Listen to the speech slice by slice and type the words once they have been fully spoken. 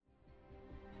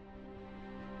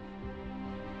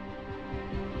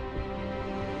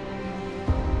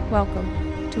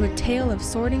Welcome to A Tale of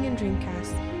Sorting and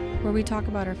Dreamcast, where we talk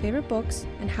about our favorite books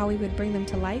and how we would bring them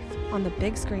to life on the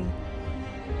big screen.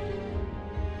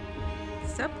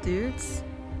 Sup, dudes?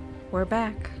 We're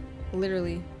back.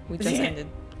 Literally, we just ended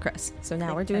Crest. So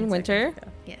now we're doing Winter.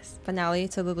 Yes. Finale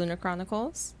to the Lunar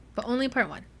Chronicles. But only part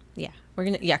one. Yeah.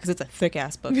 Because it's a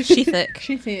thick-ass book. She thick.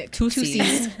 She thick. Two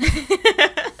C's.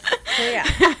 So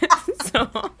yeah.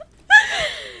 so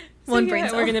One brain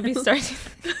cell. We're going to be starting.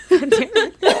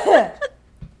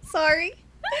 Sorry.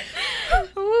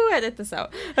 Ooh, edit this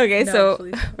out. Okay, No, so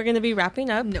please. we're going to be wrapping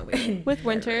up No way. with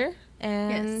Winter.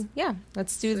 And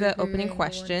let's do the opening Winter.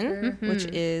 question, which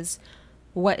is,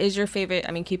 what is your favorite,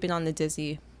 keeping on the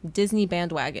Disney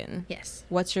bandwagon. Yes.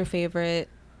 What's your favorite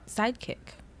sidekick?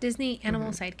 Disney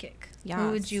animal sidekick. Yes.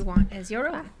 Who would you want as your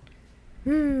own?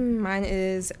 Mine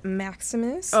is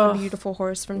Maximus, Oh, the beautiful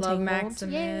horse from Love Tangled.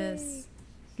 Maximus.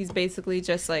 He's basically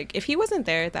just like, if he wasn't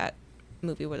there, that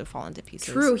movie would have fallen to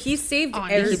pieces. True, he saved Oh, He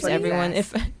keeps everybody. everyone.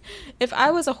 If I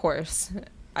was a horse,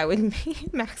 I would be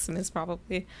Maximus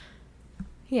probably.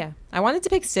 Yeah, I wanted to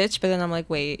pick Stitch, but then I'm like,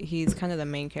 wait, he's kind of the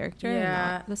main character, and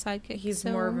Yeah. not the sidekick. He's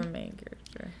so- more of a main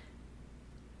character.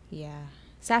 Yeah,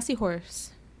 sassy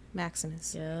horse,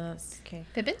 Maximus. Yes. Okay.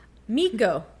 Pippin?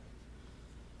 Miko.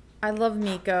 I love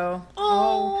Miko.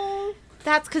 Oh.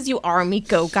 That's because you are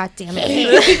Miko. God damn it.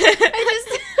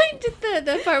 I did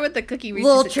the part with the cookie. where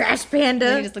Little he's trash and he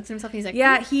panda. just looks at himself and he's like,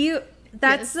 Yeah, "Mm."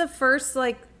 that's Yes. the first,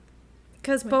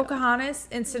 because Oh my God. Pocahontas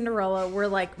and Cinderella were,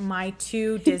 my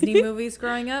two Disney movies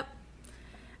growing up.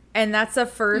 And that's the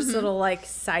first little,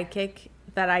 sidekick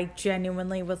that I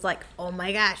genuinely was like, oh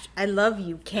my gosh, I love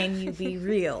you. Can you be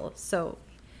real? So,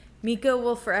 Miko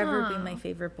will forever be Aw. my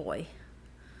favorite boy.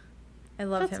 I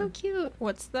love That's so him. cute.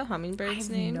 What's the hummingbird's I have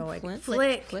name? no idea. Flint?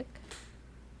 Flick. Flick?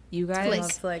 You I guys?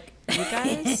 love Flick. You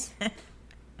guys?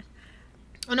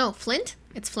 Oh no, Flint?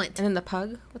 It's Flint. And then the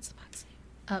pug? What's the pug's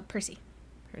name? Percy.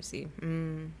 Percy.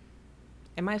 Am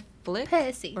I Flick?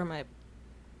 Percy. Or am I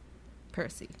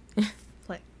Percy?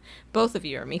 Flick. Both of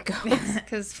you are Miko.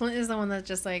 Because Flint is the one that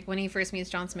just when he first meets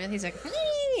John Smith, he's like,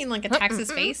 and attacks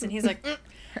his face, and he's like,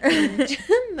 and the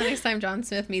next time John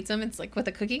Smith meets him, it's with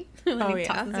a cookie. He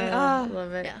tosses it. Ah.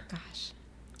 Love it. Yeah. Gosh.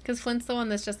 Because Flint's the one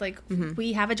that's just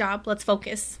we have a job, let's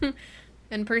focus.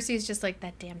 And Percy's just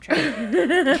that damn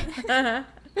trap.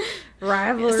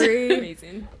 Rivalry.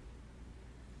 Amazing.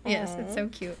 Yes, it's so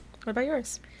cute. What about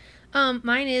yours?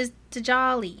 Mine is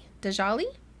Djali,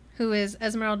 who is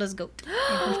Esmeralda's goat in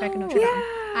Hunchback of Notre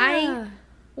Dame.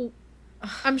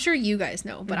 I'm sure you guys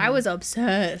know, but I was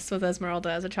obsessed with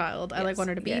Esmeralda as a child. I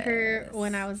wanted to be her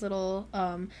when I was little.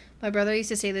 My brother used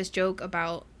to say this joke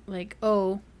about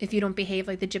oh, if you don't behave,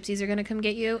 the gypsies are gonna come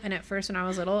get you. And at first, when I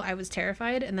was little, I was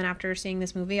terrified. And then after seeing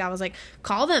this movie, I was like,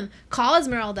 call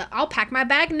Esmeralda. I'll pack my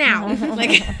bag now.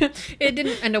 It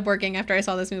didn't end up working after I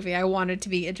saw this movie. I wanted to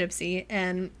be a gypsy,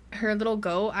 and her little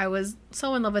goat, I was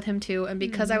so in love with him too. And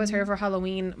because I was her for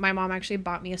Halloween, my mom actually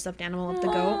bought me a stuffed animal of the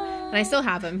goat, and I still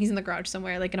have him. He's in the garage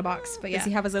somewhere, in a box. But yeah, Does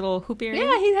he have his little hoop earring?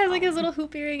 yeah, he has his little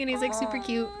hoop earring, and he's super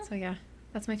cute. So yeah,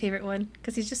 that's my favorite one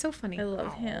because he's just so funny. I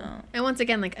love him. And once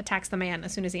again, attacks the man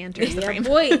as soon as he enters the frame.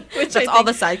 Boy. Which That's all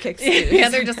the sidekicks do. yeah,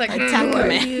 they're just attack "Mm." the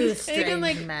man. You And even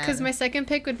strange man. because my second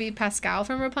pick would be Pascal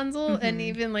from Rapunzel, and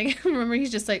even remember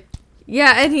he's just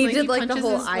Yeah, and he did he the punches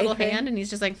whole his eye little thing. hand, and he's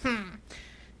just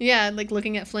yeah,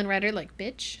 looking at Flynn Rider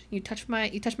bitch, you touch my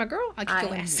girl, I'll kick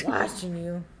your ass. I'm watching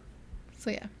you. So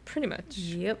yeah, Pretty much.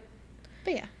 Yep.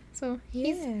 but yeah, so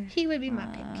Yeah. he would be my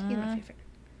pick. He's my favorite.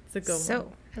 It's a good one.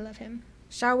 So, I love him.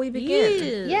 shall we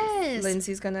begin? Yes.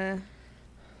 Lindsay's gonna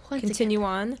Once continue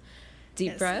on.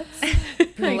 Deep Yes. breaths.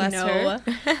 I Bless know.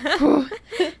 her.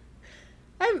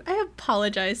 I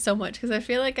apologize so much because I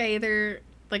feel like I either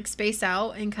space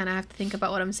out and kind of have to think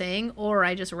about what I'm saying, or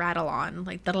I just rattle on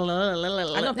I don't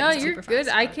No, It's you're super good.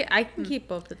 fast, I but- can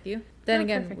keep up with you. Then Oh,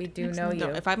 again, perfect. we do Excellent. know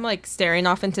No, you. if I'm staring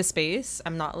off into space,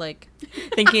 I'm not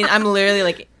thinking. I'm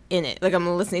literally in it. I'm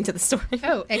listening to the story.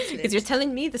 Oh, excellent. Because you're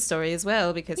telling me the story as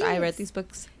well. Because I read Yes. these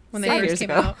books when they 5 first years came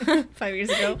ago. out 5 years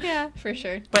ago. Yeah. For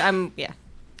sure. But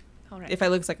All right. if I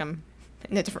looks like I'm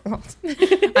in a different world,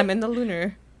 I'm in the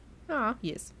lunar. Aw.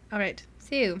 Yes. All right.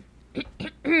 So,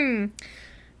 the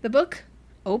book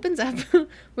opens up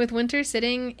with Winter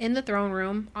sitting in the throne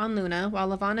room on Luna while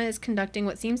Lavanna is conducting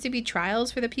what seems to be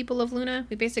trials for the people of Luna.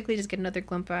 We basically just get another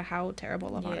glimpse of how terrible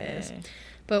Lavanna is.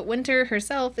 But Winter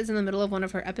herself is in the middle of one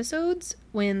of her episodes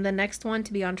when the next one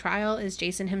to be on trial is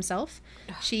Jason himself.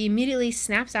 She immediately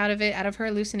snaps out of her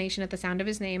hallucination at the sound of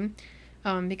his name.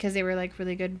 Because they were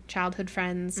really good childhood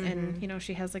friends, and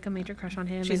she has a major crush on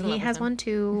him, She's in and he love with has him. one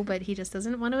too, but he just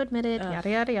doesn't want to admit it. Yada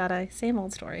yada yada. Same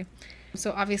old story.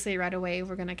 So obviously right away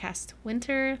we're going to cast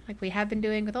Winter like we have been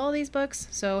doing with all these books.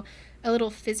 So a little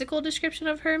physical description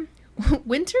of her.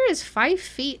 Winter is 5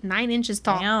 feet 9 inches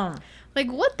tall. Damn. Like,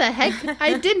 what the heck?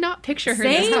 I did not picture her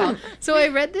this tall. So I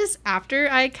read this after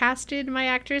I casted my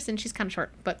actress, and she's kind of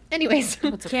short. But anyways,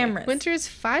 Cameras. Winter's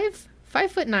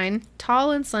 5'9",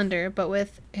 tall and slender, but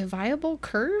with viable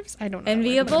curves. I don't know.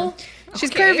 Enviable?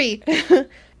 She's Okay. curvy.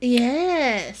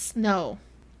 Yes. No.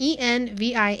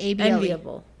 Enviable.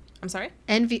 Enviable. I'm sorry?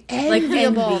 Enviable.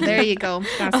 envy. There you go.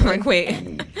 That's I'm the like, word.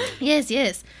 wait.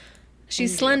 Yes.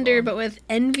 She's slender, but with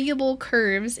enviable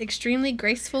curves, extremely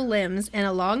graceful limbs, and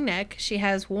a long neck. She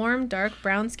has warm, dark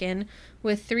brown skin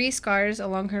with 3 scars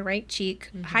along her right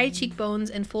cheek, high cheekbones,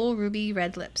 and full ruby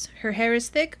red lips. Her hair is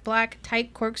thick, black,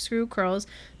 tight corkscrew curls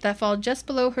that fall just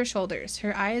below her shoulders.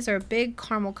 Her eyes are big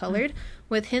caramel colored,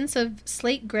 with hints of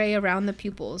slate gray around the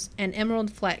pupils and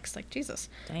emerald flecks. Like, Jesus.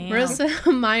 Damn.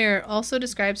 Marissa Meyer also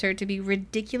describes her to have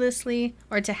ridiculously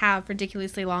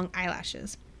long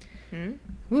eyelashes.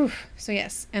 Oof. So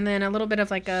yes, and then a little bit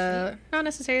of like a not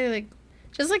necessarily like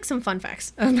just like some fun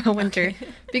facts about Winter.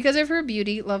 Because of her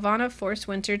beauty, Lavana forced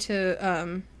Winter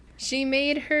to she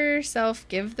made herself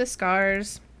give the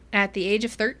scars at the age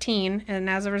of 13, and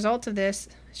as a result of this,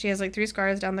 she has like 3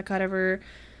 scars down the cut of her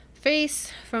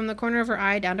face from the corner of her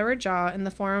eye down to her jaw in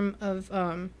the form of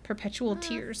perpetual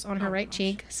tears on her right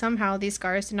cheek. Somehow these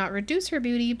scars did not reduce her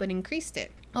beauty but increased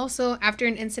it. Also, after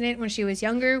an incident when she was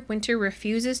younger, Winter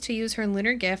refuses to use her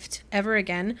lunar gift ever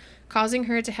again, causing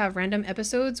her to have random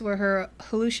episodes where her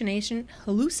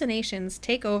hallucinations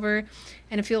take over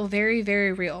and feel very,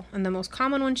 very real. And the most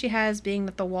common one she has being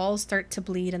that the walls start to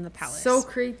bleed in the palace. So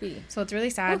creepy. So it's really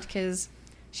sad because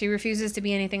she refuses to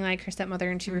be anything like her stepmother,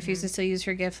 and she refuses to use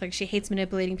her gift. Like, she hates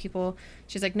manipulating people.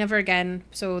 She's like, never again.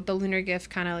 So the lunar gift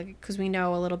kind of like, because we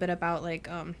know a little bit about like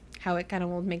how it kind of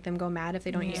will make them go mad if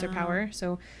they don't use their power.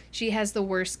 So she has the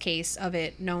worst case of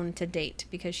it known to date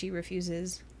because she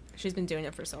refuses. She's been doing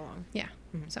it for so long. Yeah.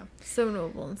 So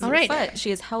noble. And All right. But she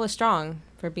is hella strong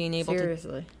for being able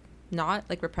Seriously. to not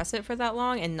like repress it for that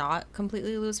long and not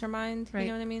completely lose her mind. Right. You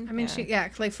know what I mean? I mean,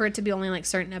 like for it to be only like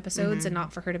certain episodes and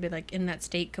not for her to be like in that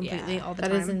state completely all the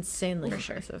time. That is insanely For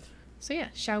sure. impressive. So yeah,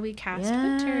 shall we cast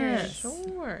Yes.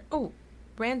 Winter? Sure. Oh,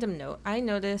 random note. I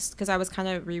noticed because I was kind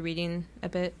of rereading a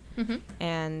bit,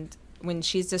 and when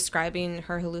she's describing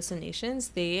her hallucinations,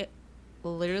 they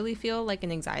literally feel like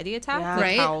an anxiety attack. Yeah. Like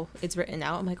Right. how it's written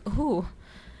out. I'm like, oh,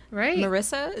 Right.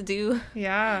 Marissa, do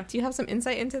Yeah. you have some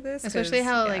insight into this? Especially 'Cause,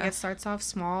 how like yeah. it starts off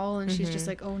small and she's just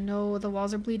like, oh no, the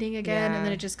walls are bleeding again, and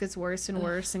then Yeah. it just gets worse and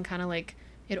worse and kind of like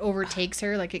it overtakes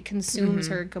her, like it consumes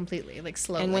her completely, like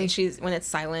slowly. And when it's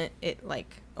silent, it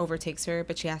like overtakes her,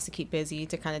 but she has to keep busy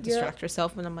to kind of distract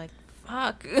herself. And I'm like,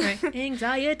 fuck. right.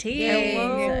 Anxiety.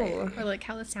 Hello. Or like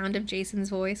how the sound of Jason's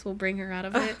voice will bring her out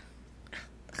of it.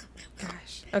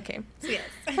 Gosh. Okay. So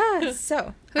yes.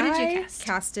 So Who did you I cast?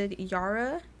 casted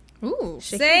Yara. Ooh.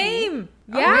 Same.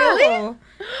 Yeah. Really?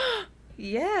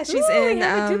 Yeah, she's Ooh, in I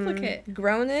have a duplicate.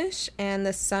 Grownish, and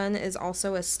the sun is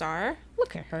also a star.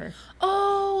 Look at her.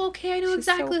 Oh, okay. I know She's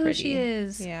so exactly who she pretty.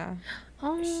 is. Yeah.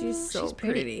 Oh, She's so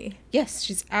pretty. Yes,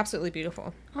 she's absolutely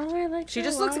beautiful. Oh, I like She her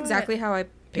just a looks lot. exactly how I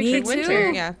Me pictured too.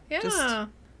 Winter. Yeah. Yeah. Just, I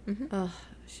Oh,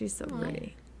 she's so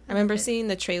pretty. remember seeing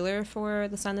the trailer for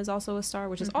The Sun is Also a Star,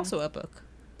 which is also a book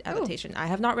adaptation. I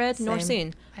have not read nor Same.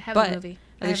 seen. I have but a movie.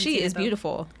 I haven't she seen is it, though.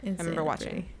 beautiful. I remember Insanely watching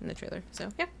pretty. in the trailer. So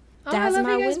yeah. Oh, I That's love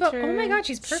my you guys both. Oh my Winter. god,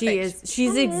 she's perfect. She is.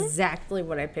 She's exactly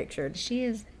what I pictured. She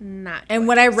is not. And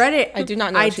when I read it, I do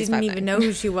not know I if she's didn't 5'9". even know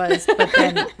who she was. But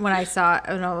then when I saw it,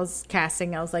 when I was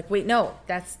casting, I was like, wait, no,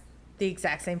 that's the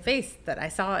exact same face that I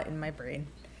saw in my brain.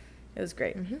 It was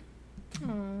great.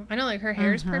 Oh, I know, like her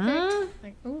hair is perfect.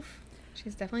 Like, oof,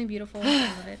 she's definitely beautiful. I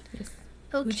love it.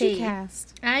 Who'd you Okay,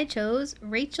 cast? I chose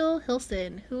Rachel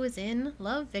Hilson, who is in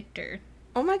Love, Victor.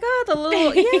 Oh my god, the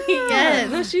little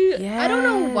Yes. She, I don't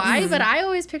know why, but I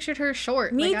always pictured her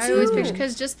short. Me like, I always too. pictured,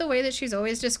 because just the way that she's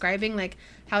always describing, like,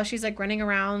 how she's, like, running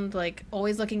around, like,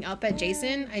 always looking up at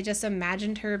Jason, I just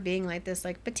imagined her being, like, this,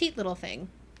 like, petite little thing.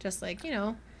 Just, like, you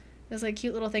know, this, like,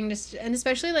 cute little thing. Just, and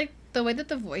especially, like, the way that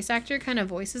the voice actor kind of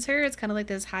voices her, it's kind of like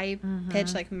this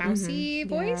high-pitched, like, mousy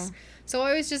voice. Yeah. So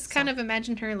I always just kind of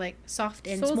imagined her, like, soft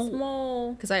and So small.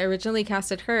 small. because I originally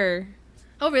casted her.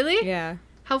 Oh, really? Yeah.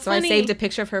 How So funny. I saved a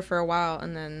picture of her for a while,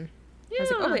 and then I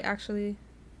was like, Yeah. oh wait, actually,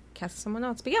 cast someone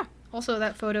else. But yeah, Also,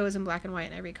 that photo is in black and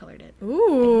white, and I recolored it.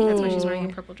 Ooh. That's why she's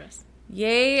wearing a purple dress.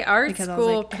 Yay, art Because I was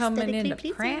school like, coming aesthetically into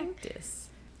pleasing. practice.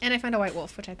 And I found a white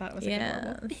wolf, which I thought was like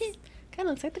adorable. Yes. Kind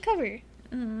of looks like the cover.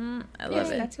 I love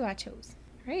Yes, it. That's who I chose.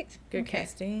 Right. Good Okay.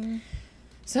 casting.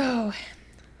 So,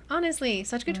 honestly,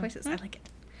 such good choices. I like it.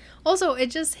 Also, it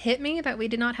just hit me that we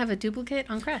did not have a duplicate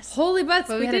on Crest. Holy butts,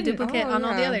 but we had a duplicate on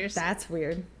all the others. That's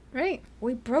weird. Right.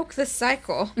 We broke the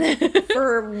cycle.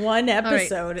 For one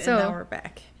episode, right, and now we're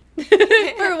back.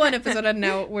 For one episode, and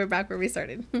now we're back where we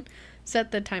started.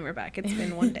 Set the timer back. It's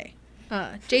been one day.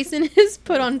 Jason is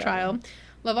put on trial.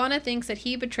 Levana thinks that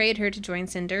he betrayed her to join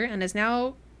Cinder and is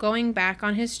now going back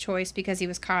on his choice because he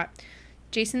was caught.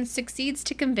 Jason succeeds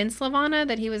to convince Levana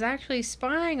that he was actually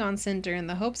spying on Cinder in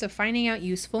the hopes of finding out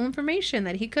useful information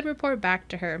that he could report back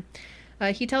to her.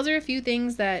 He tells her a few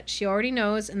things that she already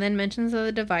knows and then mentions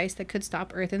the device that could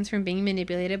stop Earthens from being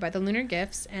manipulated by the lunar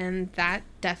gifts, and that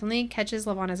definitely catches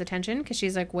Levana's attention because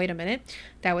she's like, wait a minute,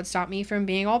 that would stop me from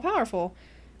being all-powerful.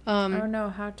 Oh no,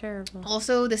 how terrible.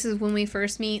 Also, this is when we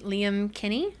first meet Liam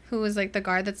Kinney, who is like the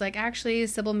guard that's like, actually,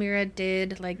 Sybil Mira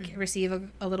did like receive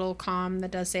a little comm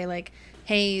that does say like,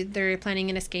 hey, they're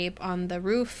planning an escape on the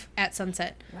roof at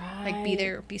sunset. Right. Like, be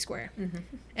there, be square. Mm-hmm.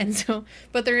 And so,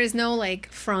 but there is no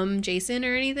like from Jason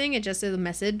or anything. It just is a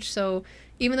message. So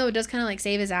even though it does kind of like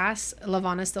save his ass,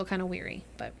 Levana's still kind of weary.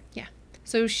 But yeah.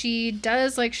 So she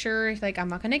does like, sure, like, I'm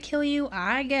not going to kill you,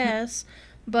 I guess.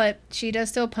 But she does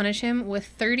still punish him with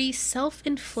 30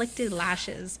 self-inflicted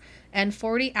lashes and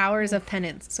 40 hours of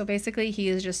penance. So basically, he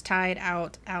is just tied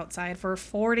outside for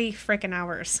 40 freaking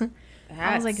hours.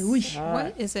 I was like, ooh.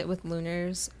 What is it with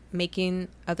Lunars making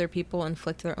other people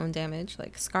inflict their own damage?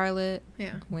 Like Scarlet,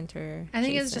 Winter, I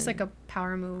think Jason. it's just like a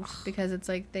power move because it's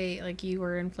like you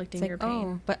were inflicting your pain.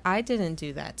 Oh, but I didn't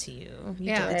do that to you. You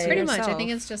Yeah, did it to pretty much. yourself. I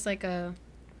think it's just like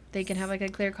they can have like a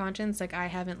clear conscience, like I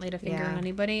haven't laid a finger on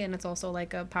anybody, and it's also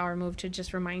like a power move to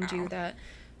just remind you that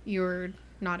you're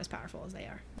not as powerful as they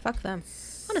are. Fuck them.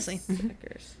 Honestly.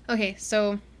 Okay,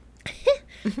 so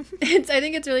I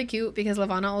think it's really cute because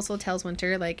Levana also tells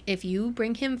Winter, like, if you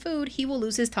bring him food, he will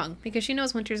lose his tongue because she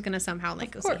knows Winter's gonna somehow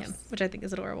like go see him, which I think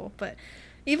is adorable. But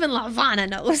even Levana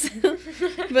knows.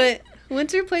 But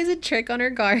Winter plays a trick on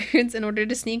her guards in order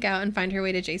to sneak out and find her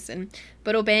way to Jason.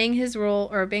 But obeying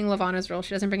Levana's rule,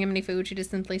 she doesn't bring him any food. She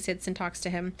just simply sits and talks to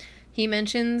him. He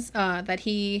mentions that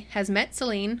he has met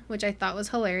Celine, which I thought was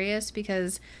hilarious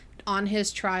because on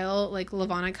his trial, like,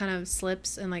 Levana kind of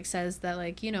slips and like says that,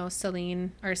 like, you know,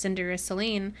 Celine or Cinder is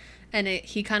Celine, and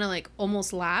he kind of like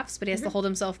almost laughs, but he has to hold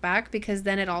himself back because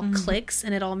then it all clicks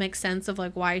and it all makes sense of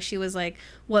like why she was like,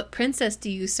 what princess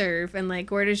do you serve, and like,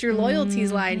 where does your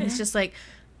loyalties lie? And he's just like,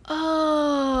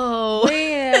 oh,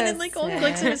 and then like all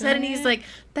clicks in his head, and he's like,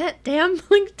 that damn,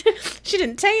 like, she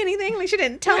didn't say anything, like she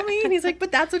didn't tell me, and he's like,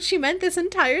 but that's what she meant this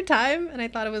entire time. And I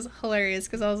thought it was hilarious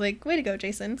because I was like, way to go,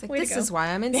 Jason, Like, way to this go. is why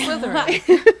I'm in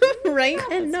Slytherin. Right,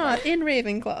 and not in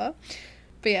Ravenclaw.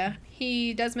 But yeah,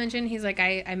 he does mention, he's like,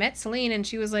 I met Celine, and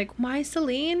she was like, my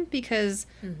Celine? Because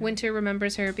Winter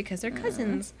remembers her because they're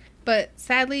cousins. But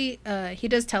sadly, he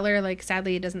does tell her, like,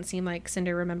 sadly, it doesn't seem like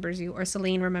Cinder remembers you or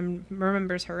Celine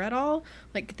remembers her at all.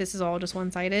 Like, this is all just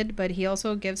one-sided. But he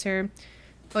also gives her...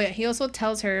 Oh, yeah, he also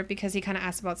tells her because he kind of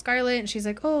asks about Scarlet, and she's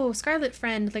like, oh, Scarlet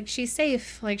friend, like, she's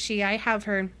safe. Like, I have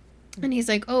her. And he's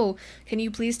like, oh, can you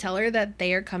please tell her that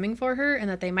they are coming for her and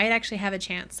that they might actually have a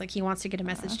chance? Like, he wants to get a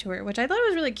message to her, which I thought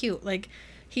was really cute. Like,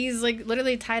 he's, like,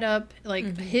 literally tied up.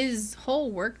 Like, his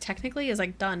whole work technically is,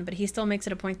 like, done, but he still makes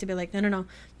it a point to be like, no,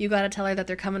 you got to tell her that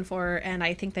they're coming for her, and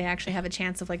I think they actually have a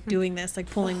chance of, like, doing this, like,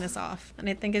 pulling this off. And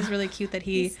I think it's really cute that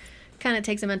he kind of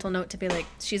takes a mental note to be like,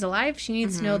 she's alive. She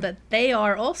needs to know that they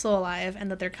are also alive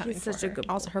and that they're coming for her.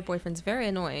 Also, her boyfriend's very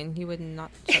annoying. He would not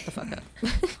shut the fuck up.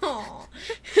 Aw.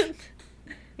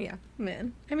 Yeah,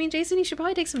 man. I mean, Jason, you should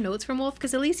probably take some notes from Wolf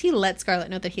because at least he let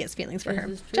Scarlet know that he has feelings for her.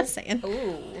 Just saying.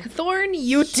 Ooh. Thorn,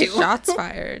 you too. Shots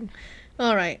fired.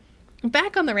 All right.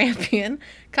 Back on the Rampion,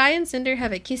 Kai and Cinder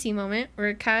have a kissy moment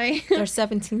where Kai... Their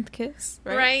 17th kiss,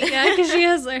 right? Right, yeah, because she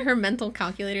has like, her mental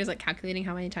calculators, like calculating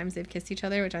how many times they've kissed each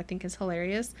other, which I think is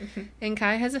hilarious. And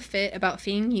Kai has a fit about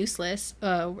being useless,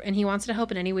 and he wants to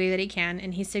help in any way that he can,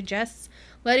 and he suggests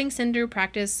letting Cinder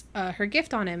practice her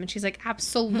gift on him. And she's like,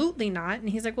 absolutely not.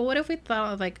 And he's like, well, what if we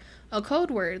thought of like a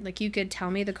code word? Like, you could tell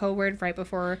me the code word right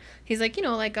before. He's like, you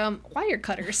know, like wire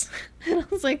cutters. And I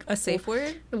was like, a safe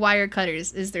word? Wire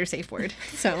cutters is their safe word.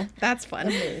 So that's fun.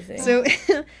 Amazing.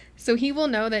 So he will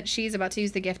know that she's about to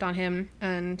use the gift on him,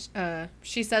 and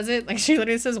she says it, like, she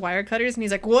literally says wire cutters, and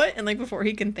he's like, what? And, like, before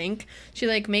he can think, she,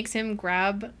 like, makes him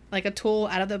grab, like, a tool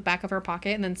out of the back of her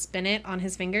pocket and then spin it on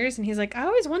his fingers, and he's like, I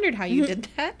always wondered how you did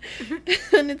that.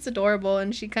 And it's adorable,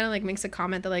 and she kind of, like, makes a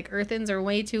comment that, like, Earthens are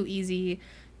way too easy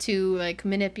to, like,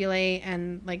 manipulate,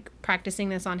 and, like, practicing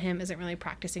this on him isn't really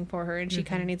practicing for her, and she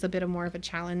kind of needs a bit of more of a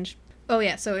challenge. Oh,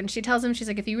 yeah. So, and she tells him, she's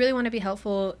like, if you really want to be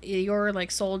helpful, your,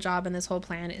 like, sole job in this whole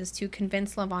plan is to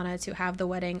convince Levana to have the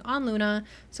wedding on Luna.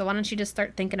 So why don't you just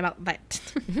start thinking about that?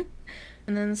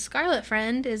 And then Scarlet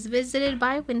Friend is visited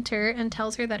by Winter and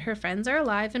tells her that her friends are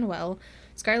alive and well.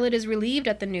 Scarlet is relieved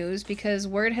at the news because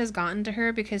word has gotten to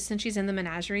her, because since she's in the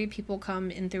menagerie, people come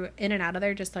in and out of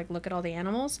there just, like, look at all the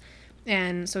animals.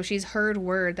 And so she's heard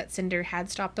word that Cinder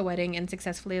had stopped the wedding and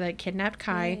successfully, like, kidnapped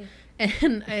Kai. Yay.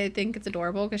 And I think it's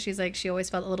adorable because she's like, she always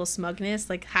felt a little smugness,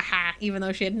 like, haha, even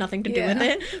though she had nothing to do with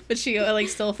it. But she, like,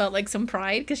 still felt, like, some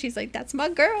pride because she's like, that's my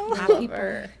girl.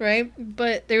 Right?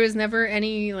 But there was never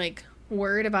any, like,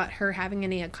 word about her having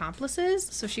any accomplices.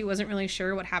 So she wasn't really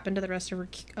sure what happened to the rest of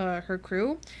her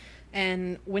crew.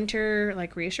 And Winter,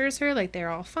 like, reassures her, like, they're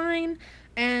all fine.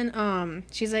 And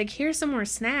she's like, here's some more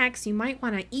snacks, you might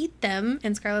want to eat them.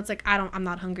 And Scarlet's like, I'm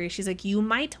not hungry. She's like, you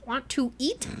might want to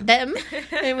eat them.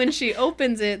 And when she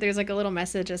opens it, there's, like, a little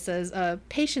message that says,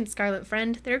 patient Scarlet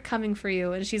Friend, they're coming for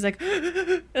you. And she's like,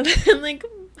 and then, like,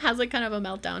 has, like, kind of a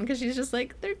meltdown because she's just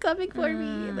like, they're coming for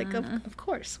me. Like, of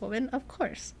course, woman, of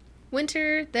course.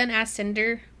 Winter then asks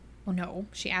Cinder,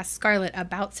 she asks Scarlet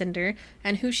about Cinder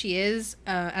and who she is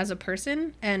as a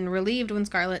person, and relieved when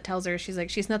Scarlet tells her, she's like,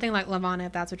 she's nothing like Levana,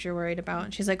 if that's what you're worried about.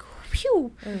 And she's like,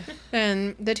 phew.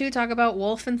 And the two talk about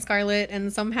Wolf and Scarlet,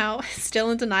 and somehow, still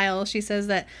in denial, she says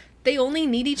that they only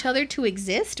need each other to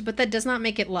exist, but that does not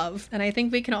make it love. And I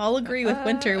think we can all agree with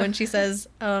Winter when she says,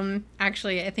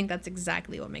 actually, I think that's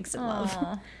exactly what makes it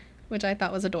love. Which I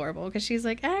thought was adorable, because she's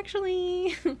like,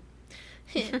 actually...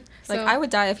 Like, so, I would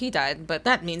die if he died, but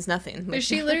that means nothing. Like,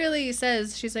 she literally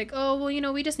says, she's like, oh,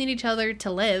 well, we just need each other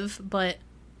to live, but,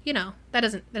 that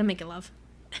doesn't make it love.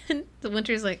 And the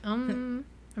Winter's like, I'm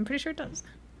pretty sure it does.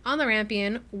 On the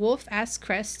Rampion, Wolf asks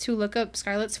Cress to look up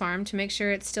Scarlet's farm to make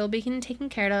sure it's still being taken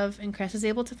care of, and Cress is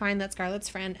able to find that Scarlet's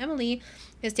friend, Emily,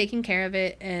 is taking care of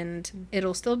it, and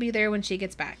it'll still be there when she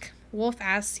gets back. Wolf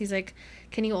asks, he's like,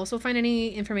 can you also find any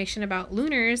information about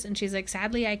Lunars? And she's like,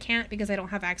 sadly, I can't, because I don't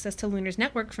have access to Lunar's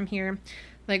network from here.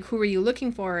 Like, who are you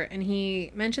looking for? And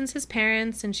he mentions his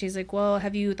parents, and she's like, well,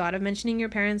 have you thought of mentioning your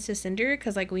parents to Cinder?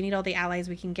 Because, like, we need all the allies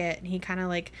we can get. And he kind of,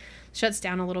 like, shuts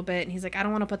down a little bit, and he's like, I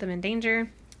don't want to put them in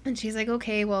danger. And she's like,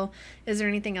 okay, well, is there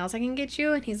anything else I can get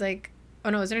you? And he's like, oh,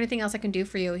 no, is there anything else I can do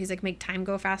for you? He's like, make time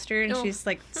go faster. And she's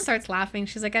like, starts laughing.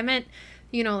 She's like, I meant...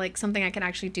 like, something I can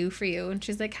actually do for you. And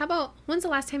she's like, how about, when's the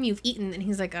last time you've eaten? And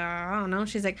he's like, I don't know.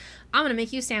 She's like, I'm going to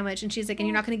make you a sandwich. And she's like, and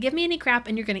you're not going to give me any crap,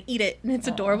 and you're going to eat it. And it's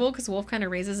adorable because Wolf kind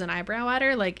of raises an eyebrow at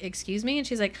her, like, excuse me? And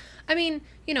she's like, I mean,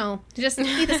 just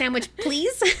eat the sandwich,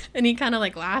 please. And he kind of,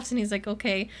 like, laughs, and he's like,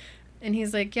 okay. And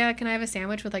he's like, yeah, can I have a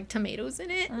sandwich with, like, tomatoes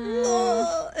in it?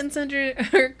 And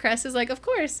Cinder, Cress is like, of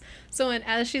course. So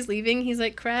as she's leaving, he's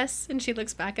like, Cress. And she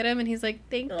looks back at him, and he's like,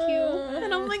 thank you.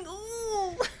 And I'm like,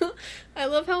 ooh. I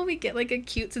love how we get, like, a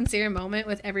cute, sincere moment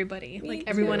with everybody. Like,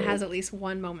 everyone has at least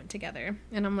one moment together.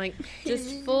 And I'm like...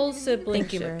 just full sibling.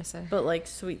 Thank you, Marissa. But, like,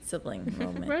 sweet sibling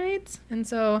moment. Right? And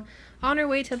so, on her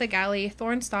way to the galley,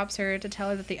 Thorne stops her to tell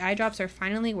her that the eye drops are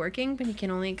finally working, but he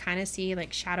can only kind of see,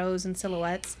 like, shadows and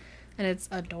silhouettes. And it's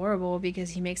adorable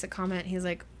because he makes a comment. He's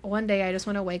like, one day I just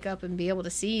want to wake up and be able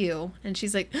to see you. And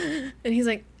she's like, and he's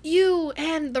like, you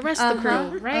and the rest of the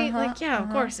crew, right? Like, yeah, of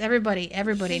course, everybody,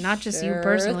 not just you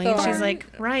personally. Thorne. She's like,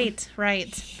 right.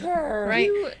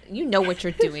 You know what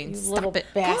you're doing. Stop it.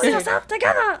 Pull yourself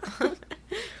together.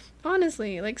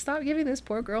 Honestly, like, stop giving this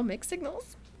poor girl mixed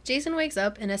signals. Jason wakes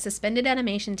up in a suspended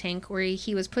animation tank where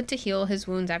he was put to heal his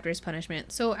wounds after his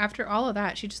punishment. So after all of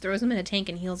that, she just throws him in a tank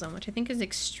and heals him, which I think is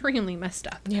extremely messed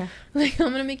up. Yeah. Like, I'm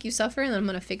going to make you suffer and then I'm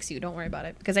going to fix you. Don't worry about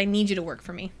it because I need you to work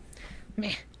for me.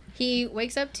 Meh. He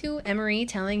wakes up to Emery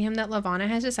telling him that Levana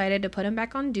has decided to put him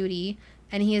back on duty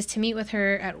and he is to meet with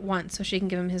her at once so she can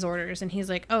give him his orders. And he's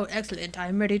like, oh, excellent.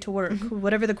 I'm ready to work.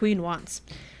 Whatever the queen wants.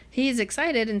 He's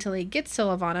excited until he gets to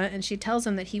Levana, and she tells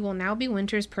him that he will now be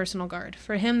Winter's personal guard.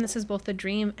 For him, this is both a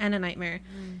dream and a nightmare.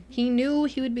 He knew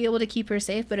he would be able to keep her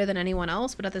safe better than anyone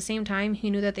else, but at the same time, he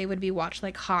knew that they would be watched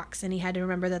like hawks, and he had to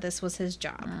remember that this was his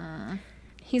job.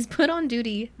 He's put on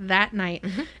duty that night,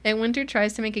 and Winter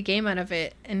tries to make a game out of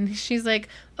it, and she's like,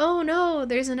 oh no,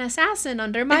 there's an assassin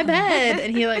under my bed,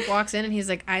 and he, like, walks in, and he's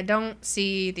like, I don't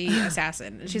see the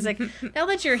assassin, and she's like, now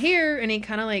that you're here, and he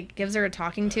kind of, like, gives her a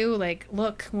talking to, like,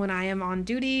 look, when I am on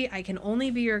duty, I can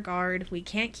only be your guard, we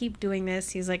can't keep doing this,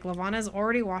 he's like, Levana's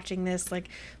already watching this, like,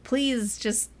 please,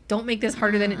 just don't make this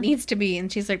harder than it needs to be, and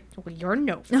she's like, well, you're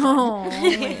no fun. Oh,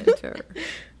 Winter.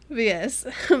 But yes,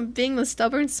 being the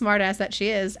stubborn smartass that she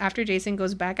is, after Jason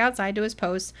goes back outside to his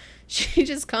post, she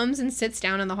just comes and sits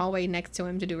down in the hallway next to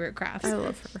him to do her crafts. I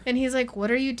love her. And he's like,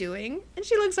 what are you doing? And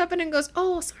she looks up at him and goes,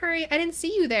 oh, sorry, I didn't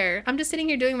see you there. I'm just sitting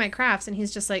here doing my crafts. And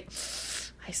he's just like,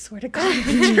 I swear to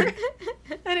God.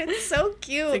 And it's so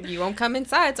cute. It's like, you won't come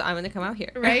inside, so I'm going to come out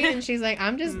here. Right? And she's like,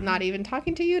 I'm just not even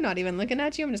talking to you, not even looking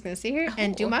at you. I'm just going to sit here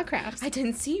and do my crafts. I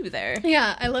didn't see you there.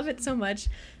 Yeah, I love it so much.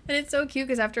 And it's so cute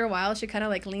because after a while, she kind of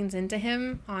like leans into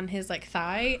him on his like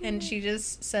thigh, and she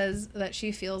just says that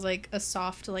she feels like a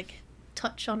soft like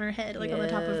touch on her head, like on the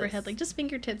top of her head, like just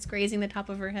fingertips grazing the top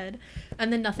of her head,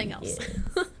 and then nothing else.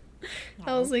 Yes.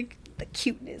 I was like, the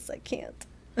cuteness, I can't.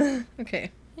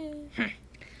 Okay.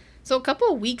 So a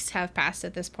couple of weeks have passed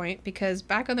at this point because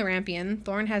back on the Rampion,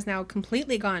 Thorne has now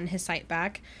completely gotten his sight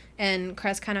back, and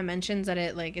Cress kind of mentions that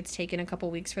it's taken a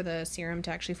couple weeks for the serum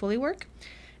to actually fully work.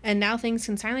 And now things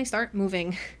can finally start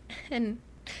moving. And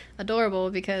adorable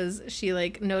because she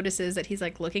like notices that he's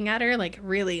like looking at her, like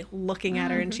really looking at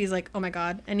her, and she's like, oh my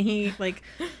God. And he like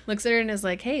looks at her and is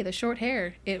like, hey, the short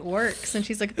hair, it works. And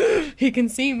she's like, he can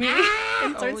see me.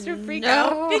 And starts to freak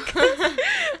out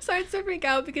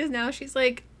because now she's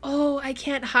like, oh, I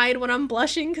can't hide when I'm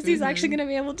blushing because he's actually gonna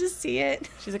be able to see it.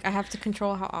 She's like, I have to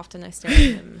control how often I stare at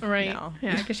him. Right now.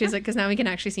 Yeah, because she's like, because now he can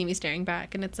actually see me staring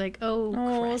back. And it's like,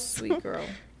 oh sweet girl.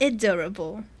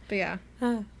 Adorable. But yeah.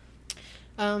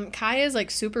 Kai is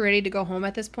like super ready to go home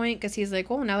at this point because he's like,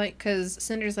 well, now like, because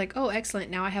Cinder's like, oh,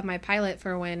 excellent, now I have my pilot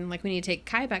for when like we need to take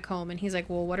Kai back home. And he's like,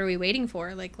 well, what are we waiting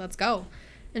for? Like, let's go.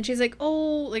 And she's like,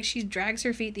 oh, like she drags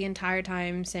her feet the entire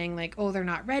time saying like, oh, they're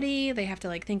not ready, they have to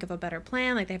like think of a better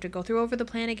plan, like they have to go through over the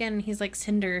plan again. And he's like,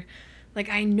 Cinder, like,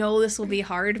 I know this will be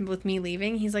hard with me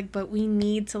leaving. He's like, but we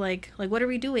need to like what are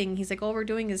we doing? He's like, all we're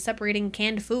doing is separating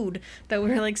canned food that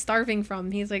we're like starving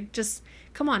from. He's like, just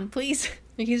come on, please.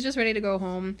 Like, he's just ready to go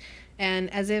home.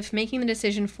 And as if making the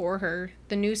decision for her,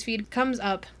 the newsfeed comes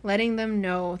up letting them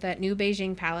know that New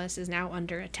Beijing Palace is now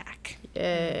under attack.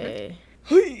 Yay.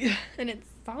 And it's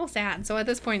all sad. So at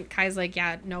this point, Kai's like,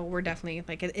 yeah, no, we're definitely,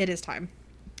 like, it is time.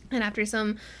 And after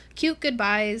some cute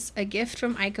goodbyes, a gift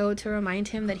from Aiko to remind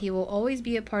him that he will always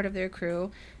be a part of their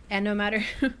crew. And no matter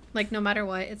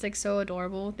what, it's, like, so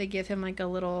adorable. They give him, like, a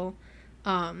little,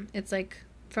 it's, like,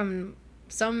 from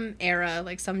some era,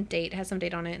 like, some date, has some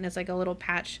date on it. And it's, like, a little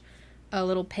patch, a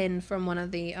little pin from one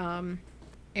of the,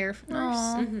 Air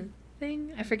Force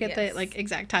thing. I forget the like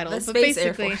exact title, but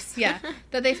basically, yeah,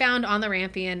 that they found on the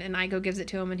Rampion, and Aiko gives it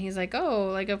to him, and he's like,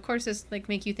 oh, like, of course this like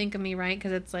make you think of me, right?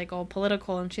 Because it's like all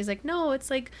political. And she's like, no,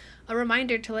 it's like a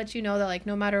reminder to let you know that like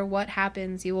no matter what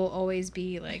happens, you will always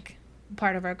be like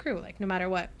part of our crew, like no matter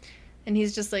what. And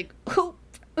he's just like, oh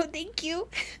thank you.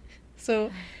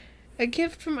 So a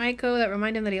gift from Aiko that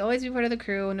remind him that he'll always be part of the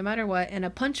crew no matter what, and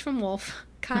a punch from Wolf.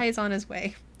 Kai is on his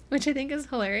way. Which I think is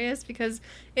hilarious because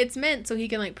it's meant so he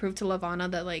can, like, prove to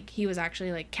Lavana that, like, he was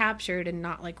actually, like, captured and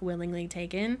not, like, willingly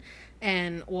taken.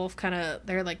 And Wolf kind of,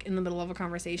 they're, like, in the middle of a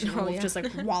conversation. And Wolf just, like,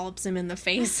 wallops him in the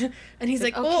face. And he's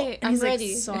like, okay, I'm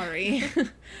ready. Like, sorry.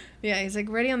 Yeah, he's, like,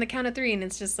 ready on the count of 3. And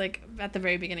it's just, like, at the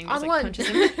very beginning, just, on like, one. Punches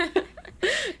him.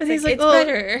 And he's like, it's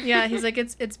better. Yeah, he's like,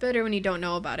 it's better when you don't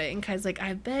know about it. And Kai's like,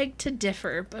 I beg to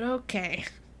differ, but okay.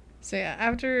 So, yeah,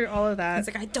 after all of that. He's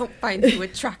like, I don't find you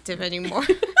attractive anymore.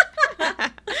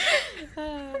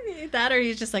 That, or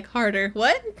he's just like, harder.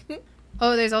 What?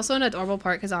 Oh, there's also an adorable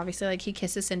part because obviously, like, he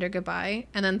kisses Cinder goodbye,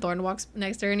 and then Thorne walks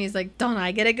next to her and he's like, don't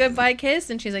I get a goodbye kiss?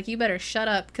 And she's like, you better shut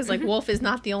up because, like, Wolf is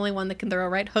not the only one that can throw a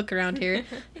right hook around here.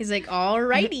 He's like,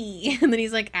 alrighty. And then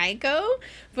he's like, Aiko?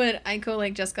 But Aiko,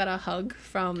 like, just got a hug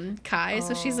from Kai,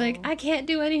 so she's like, I can't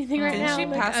do anything right now. She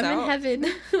like, pass I'm out? in heaven.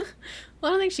 Well,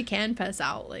 I don't think she can pass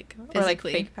out, like,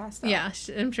 physically. Or, like, fake pass out. Yeah,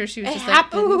 I'm sure she was it just,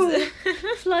 happens. like,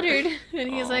 fluttered.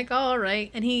 And he's like, all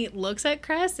right. And he looks at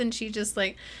Cress, and she just,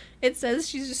 like, it says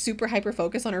she's just super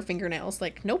hyper-focused on her fingernails.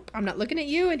 Like, nope, I'm not looking at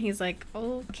you. And he's like,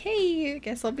 okay, I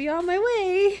guess I'll be on my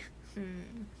way.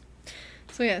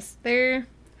 So, yes, they're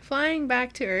flying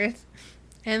back to Earth.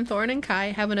 And Thorne and Kai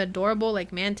have an adorable,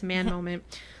 like, man-to-man moment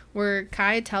where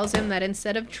Kai tells him that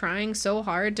instead of trying so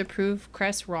hard to prove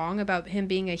Cress wrong about him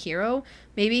being a hero,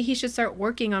 maybe he should start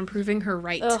working on proving her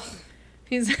right. Ugh.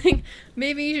 He's like,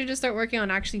 maybe you should just start working on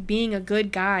actually being a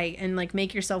good guy and, like,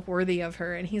 make yourself worthy of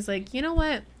her. And he's like, you know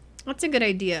what? That's a good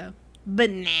idea.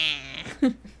 But nah.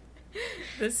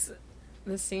 This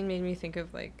scene made me think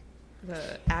of, like,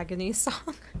 the Agony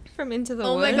song from Into the Woods.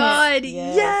 Oh my God,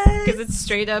 yes! Because it's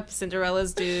straight up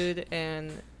Cinderella's dude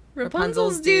and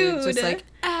Rapunzel's dude. just like,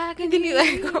 agony,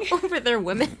 like, over their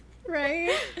women.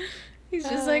 Right? He's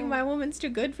just like, my woman's too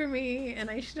good for me, and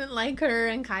I shouldn't like her.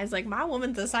 And Kai's like, my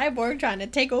woman's a cyborg trying to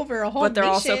take over a whole But they're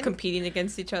nation. also competing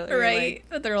against each other. Right. Like,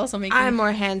 But they're also making... I'm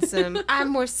more handsome. I'm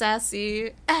more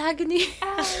sassy. Agony.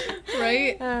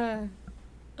 Right?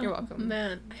 You're welcome.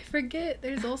 Man, I forget.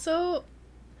 There's also...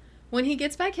 When he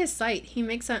gets back his sight, he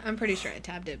makes a... I'm pretty sure I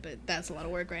tabbed it, but that's a lot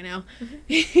of work right now.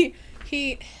 He...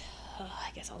 Oh,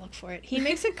 I guess I'll look for it. He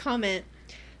makes a comment,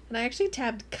 and I actually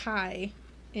tabbed Kai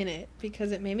in it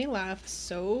because it made me laugh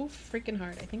so freaking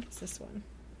hard. I think it's this one.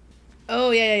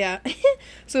 Oh, yeah.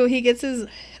 So he gets his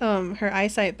her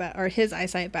eyesight back, or his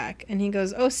eyesight back, and he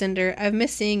goes, "Oh, Cinder, I've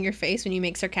missed seeing your face when you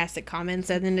make sarcastic comments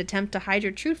in an attempt to hide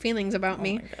your true feelings about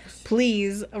me.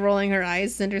 Please." Rolling her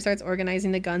eyes, Cinder starts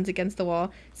organizing the guns against the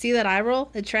wall. "See that eye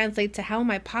roll? It translates to, how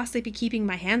am I possibly keeping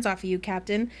my hands off of you,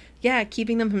 Captain? Yeah,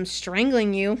 keeping them from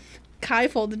strangling you." Kai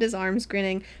folded his arms,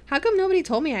 grinning. "How come nobody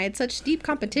told me I had such steep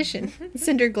competition?"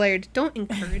 Cinder glared. "Don't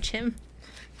encourage him."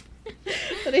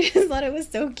 But I just thought it was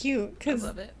so cute, because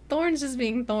Thorn's just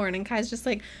being Thorn, and Kai's just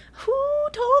like, "Who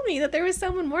told me that there was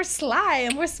someone more sly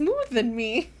and more smooth than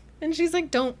me?" And she's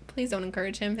like, please don't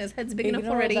encourage him. His head's big enough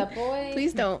already.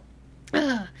 Please don't.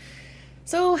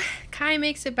 So Kai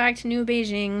makes it back to New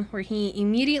Beijing, where he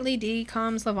immediately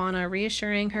decoms Lavana,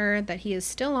 reassuring her that he is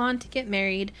still on to get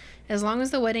married as long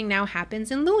as the wedding now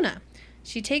happens in Luna.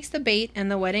 She takes the bait, and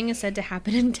the wedding is said to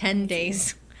happen in 10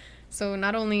 days. So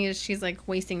not only is she's like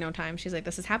wasting no time, she's like,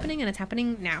 this is happening, and it's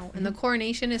happening now. And the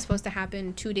coronation is supposed to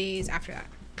happen 2 days after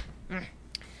that.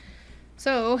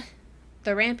 So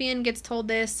the Rampion gets told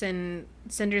this, and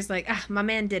Cinder's like, my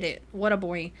man did it. What a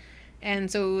boy.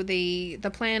 And so the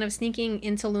plan of sneaking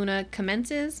into Luna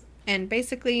commences, and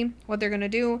basically what they're going to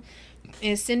do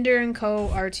is Cinder and Co.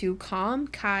 are to calm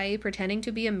Kai, pretending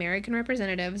to be American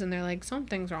representatives, and they're like,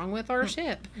 something's wrong with our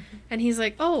ship. And he's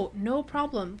like, oh, no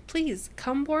problem. Please,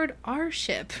 come board our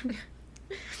ship.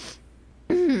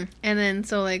 And then,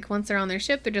 so, like, once they're on their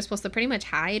ship, they're just supposed to pretty much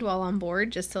hide while on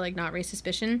board, just to, like, not raise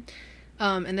suspicion.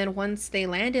 And then once they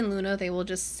land in Luna, they will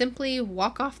just simply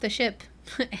walk off the ship.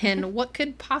 And what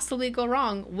could possibly go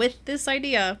wrong with this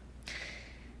idea?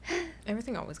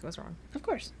 Everything always goes wrong. Of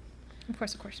course.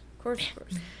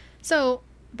 So,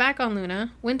 back on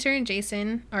Luna, Winter and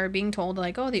Jason are being told,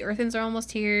 like, oh, the Earthens are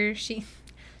almost here. She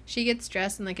gets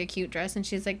dressed in, like, a cute dress, and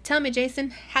she's like, tell me,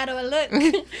 Jason, how do I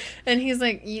look? And he's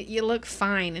like, you look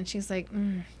fine. And she's like,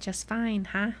 just fine,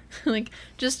 huh? Like,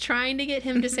 just trying to get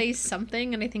him to say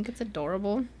something, and I think it's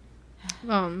adorable.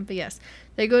 But yes,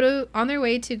 they go on their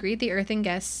way to greet the Earthen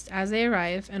guests as they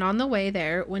arrive, and on the way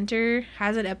there, Winter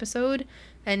has an episode,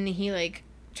 and he, like,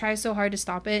 tries so hard to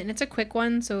stop it, and it's a quick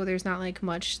one, so there's not, like,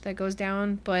 much that goes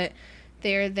down, but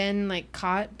they're then, like,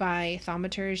 caught by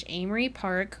Thaumaturge Amory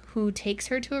Park, who takes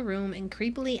her to a room and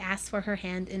creepily asks for her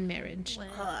hand in marriage.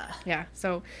 Yeah,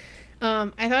 so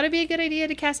I thought it'd be a good idea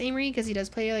to cast Amory, because he does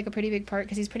play, like, a pretty big part,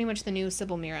 because he's pretty much the new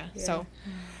Sybil Mira. Yeah. So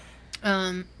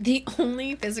the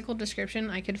only physical description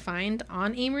I could find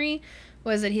on Amory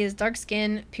was that he has dark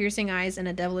skin, piercing eyes, and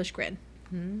a devilish grin.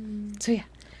 So yeah,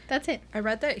 that's it. I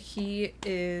read that he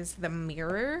is the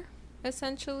mirror,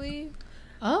 essentially.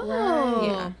 Oh, right.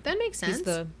 Yeah. That makes sense. He's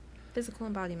the physical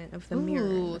embodiment of the mirror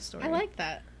in the story. I like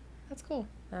that. That's cool.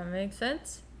 That makes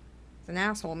sense. It's an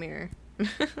asshole mirror.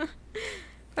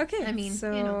 Okay, I mean,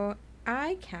 so you know.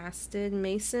 I casted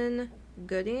Mason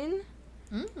Gooding.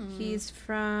 He's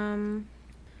from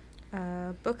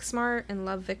Booksmart and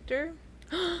Love Victor.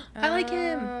 I like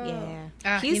him.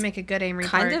 Yeah. He'd make a good Amory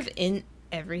kind Park. of in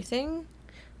everything.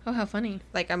 Oh, how funny.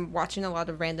 Like, I'm watching a lot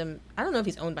of random... I don't know if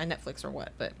he's owned by Netflix or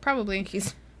what, but... Probably.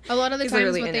 He's a lot of the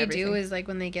times what they everything. do is, like,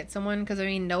 when they get someone... Because, I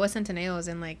mean, Noah Centineo is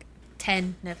in, like,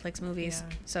 10 Netflix movies.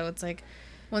 Yeah. So it's, like...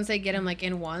 Once they get him, like,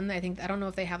 in one, I don't know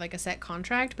if they have, like, a set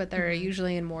contract, but they're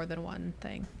usually in more than one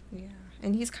thing. Yeah.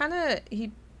 And he's kind of...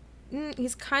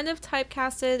 He's kind of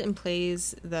typecasted and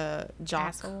plays the jock...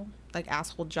 Asshole. Like,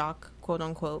 asshole jock,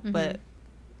 quote-unquote, but...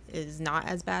 is not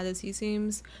as bad as he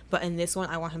seems, but in this one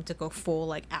I want him to go full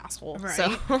like asshole. Right.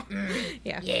 So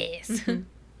yeah. Yes.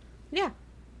 Yeah.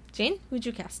 Jane, who'd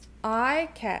you cast? I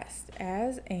cast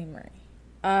as Amory.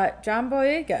 John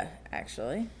Boyega,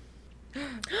 actually.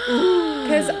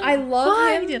 Because I love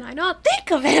him. Why did I not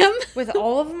think of him? With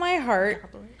all of my heart.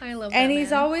 I love and that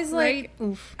he's man. always like, right?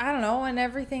 Oof. I don't know, in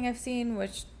everything I've seen,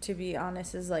 which to be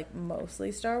honest is like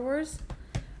mostly Star Wars.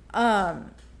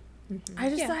 I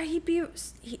just thought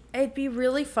it'd be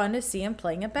really fun to see him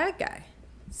playing a bad guy.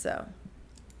 So,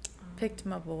 picked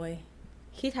my boy.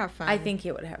 He'd have fun. I think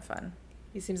he would have fun.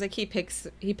 He seems like he picks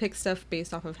stuff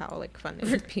based off of how like fun it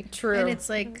would be. True. And it's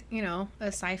like, you know, a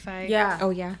sci-fi. Yeah. Oh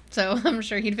yeah. So I'm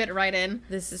sure he'd fit right in.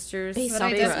 The sisters. Based But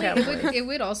off I Space definitely, it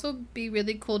would also be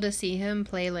really cool to see him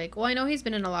play like, well, I know he's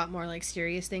been in a lot more like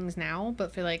serious things now,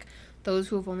 but for like those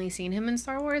who have only seen him in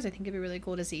Star Wars, I think it'd be really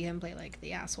cool to see him play like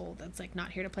the asshole that's like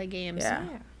not here to play games. Yeah.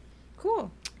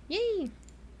 Cool. Yay.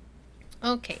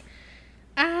 Okay.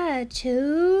 I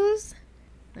choose.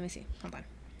 Let me see. Hold on.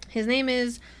 His name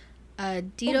is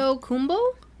Dito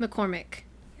Kumbo McCormick.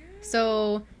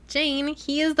 So Jane,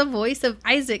 he is the voice of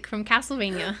Isaac from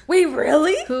Castlevania. Wait,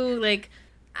 really? Who like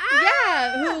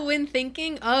who when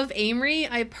thinking of Amory,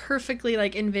 I perfectly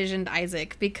like envisioned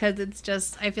Isaac because it's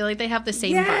just I feel like they have the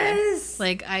same vibe.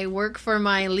 Like I work for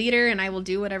my leader and I will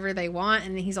do whatever they want,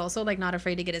 and he's also like not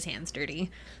afraid to get his hands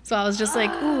dirty. So I was just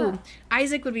like, ooh,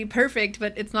 Isaac would be perfect,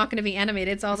 but it's not going to be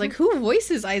animated. So I was like, who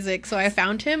voices Isaac? So I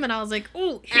found him and I was like,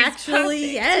 ooh,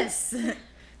 actually, yes.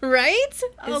 Right?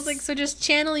 I was like, so just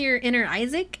channel your inner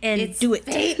Isaac and do it.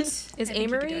 Is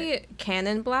Amory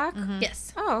canon black?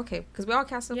 Yes. Oh, okay. Because we all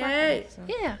cast a black. Yay. So.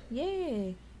 Yeah.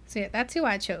 Yay. So yeah, that's who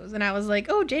I chose. And I was like,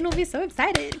 oh, Jane will be so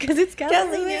excited because it's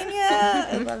Castlevania.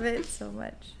 I love it so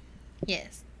much.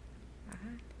 Yes.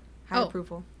 High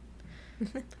approval.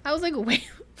 I was like, wait.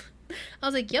 I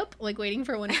was like, yep, like waiting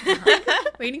for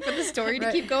waiting for the story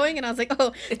to keep going. And I was like,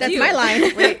 oh, that's my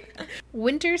line. Wait.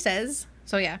 Winter says,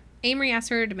 so yeah, Amory asks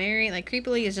her to marry, like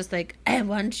creepily is just like, I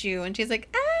want you. And she's like,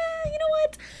 you know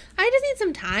what? I just need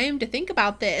some time to think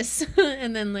about this.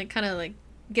 And then like kind of like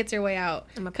gets her way out.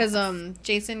 Because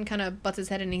Jason kind of butts his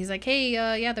head in and he's like, hey,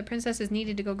 yeah, the princess is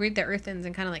needed to go greet the Earthens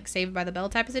and kind of like Saved by the Bell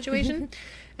type of situation.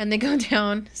 And they go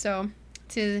down, so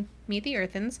to meet the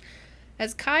Earthens.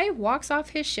 As Kai walks off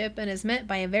his ship and is met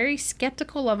by a very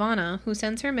skeptical Lavanna, who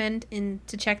sends her men in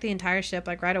to check the entire ship,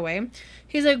 like, right away.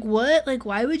 He's like, what? Like,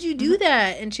 why would you do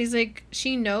that? And she's like,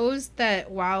 she knows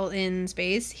that while in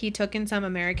space, he took in some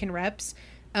American reps,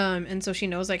 and so she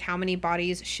knows, like, how many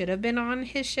bodies should have been on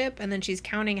his ship, and then she's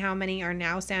counting how many are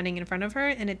now standing in front of her,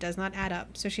 and it does not add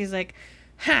up. So she's like,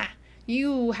 ha!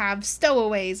 You have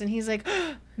stowaways. And he's like,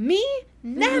 me?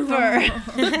 Never.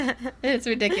 It's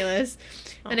ridiculous.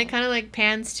 And it kind of like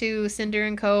pans to Cinder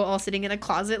and Co. all sitting in a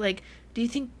closet like, do you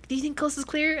think coast is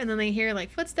clear? And then they hear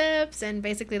like footsteps and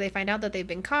basically they find out that they've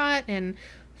been caught. And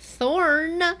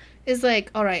Thorn is like,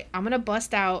 all right, I'm going to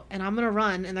bust out and I'm going to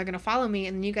run and they're going to follow me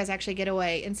and then you guys actually get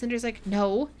away. And Cinder's like,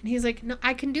 no. And he's like, no,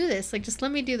 I can do this. Like, just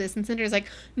let me do this. And Cinder's like,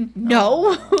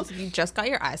 no. So you just got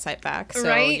your eyesight back, so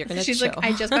right? you're going to She's chill. like,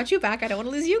 I just got you back. I don't want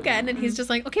to lose you again. And he's just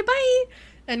like, okay, bye.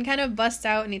 And kind of busts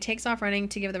out and he takes off running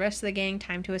to give the rest of the gang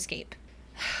time to escape.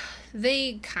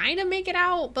 They kind of make it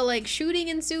out, but like shooting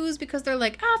ensues because they're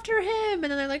like after him, and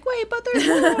then they're like, wait, but there's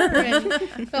more,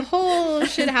 and the whole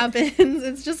shit happens.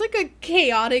 It's just like a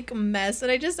chaotic mess,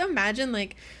 and I just imagine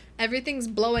like everything's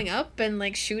blowing up and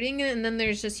like shooting, and then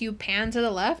there's just you pan to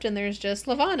the left, and there's just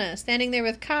Lavanna standing there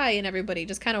with Kai and everybody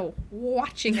just kind of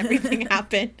watching everything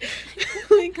happen.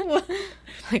 Like what?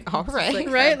 Like all right, Like,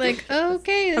 right? Like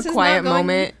okay, this a is quiet not going,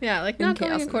 moment. Yeah, like not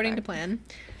going chaos according to plan.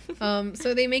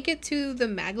 So they make it to the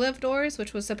maglev doors,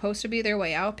 which was supposed to be their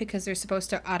way out because they're supposed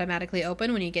to automatically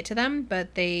open when you get to them,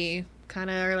 but they kind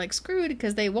of are like screwed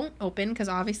because they won't open because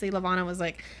obviously Lavanna was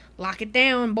like, lock it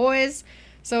down, boys.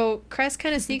 So Cress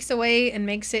kind of sneaks away and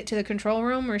makes it to the control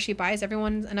room where she buys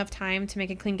everyone enough time to make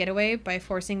a clean getaway by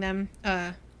forcing them,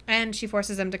 and she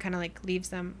forces them to kind of like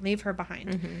leave her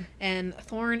behind. And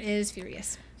Thorn is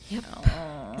furious. Yep.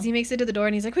 Because he makes it to the door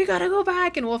and he's like, we gotta go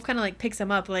back. And Wolf kind of like picks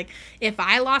him up like, if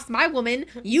I lost my woman,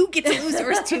 you get to lose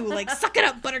yours too. Like, suck it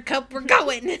up, Buttercup, we're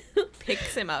going.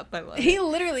 Picks him up. I love it. He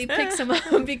literally picks him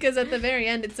up because at the very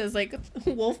end it says like,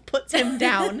 Wolf puts him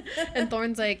down. And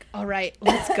Thorn's like, all right,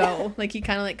 let's go. Like, he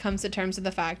kind of like comes to terms with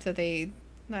the fact that they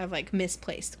have like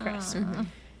misplaced Cress.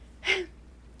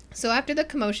 So after the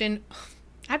commotion,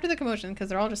 because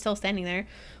they're all just still standing there,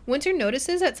 Winter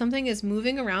notices that something is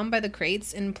moving around by the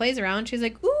crates and plays around. She's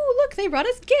like, ooh, look, they brought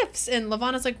us gifts. And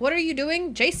Lavanna's like, what are you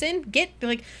doing? Jason,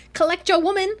 collect your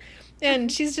woman.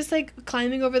 And she's just like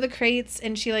climbing over the crates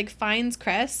and she like finds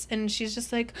Cress and she's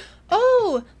just like,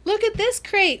 oh, look at this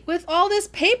crate with all this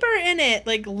paper in it.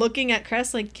 Like looking at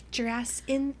Cress like, get your ass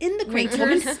in the crate,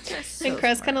 woman. So and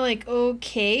Cress kind of like,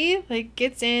 okay, like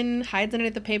gets in, hides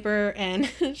underneath the paper and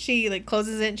she like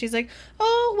closes it and she's like,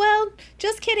 oh, well,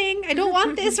 just kidding. I don't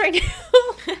want this right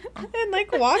now. And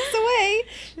like walks away.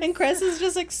 And Cress is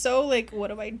just like, so like, what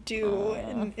do I do?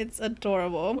 And it's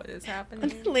adorable. What is happening?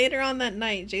 And later on that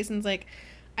night, Jason's like,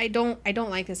 I don't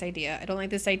like this idea. I don't like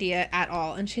this idea at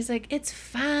all. And she's like, it's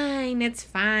fine. It's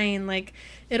fine. Like,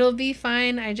 it'll be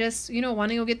fine. I just, want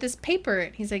to go get this paper.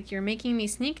 And he's like, you're making me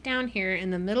sneak down here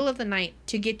in the middle of the night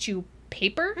to get you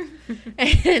paper?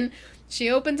 And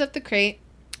she opens up the crate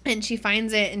and she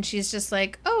finds it and she's just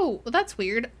like, oh, well, that's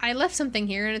weird. I left something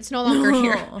here and it's no longer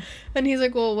here. And he's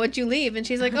like, well, what'd you leave? And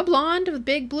she's like, a blonde with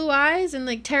big blue eyes and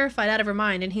like terrified out of her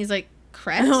mind. And he's like,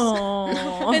 Cress?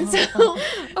 And so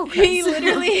he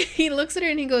looks at her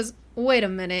and he goes, wait a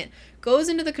minute, goes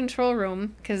into the control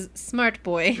room, because smart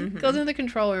boy, goes into the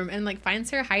control room and like finds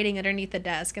her hiding underneath the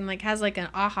desk and like has like an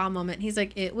aha moment. He's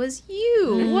like, it was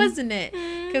you, wasn't it?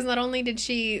 Because not only did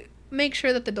she make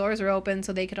sure that the doors were open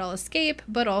so they could all escape,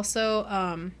 but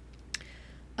also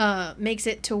makes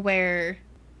it to where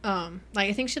like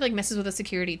I think she like messes with the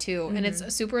security too, and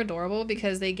it's super adorable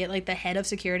because they get like the head of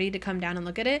security to come down and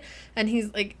look at it, and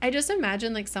he's like, I just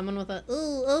imagine like someone with a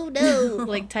oh no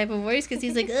like type of voice, because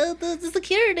he's like, oh, the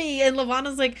security, and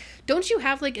Levana's like, don't you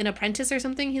have like an apprentice or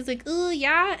something? He's like, oh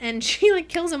yeah, and she like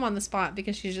kills him on the spot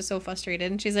because she's just so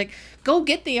frustrated, and she's like, go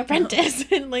get the apprentice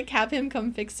and like have him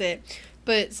come fix it.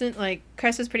 But since like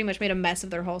Cress has pretty much made a mess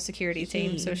of their whole security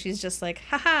team, so she's just like,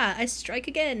 haha, I strike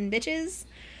again, bitches.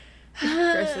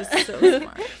 Chris is so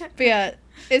smart. But yeah,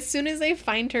 as soon as they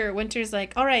find her, Winter's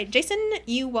like, all right, Jason,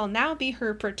 you will now be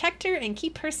her protector and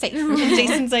keep her safe. And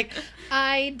Jason's like,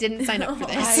 I didn't sign up for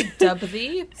this. I dub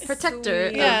thee protector.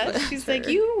 Sweet. Yeah, she's like,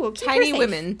 you will keep Tiny her safe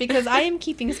women. because I am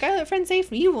keeping Scarlet Friend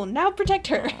safe. You will now protect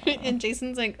her. And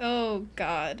Jason's like, oh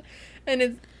God. And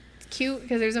it's cute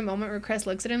because there's a moment where Cress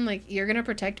looks at him like, you're gonna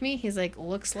protect me? He's like,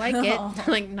 looks like it.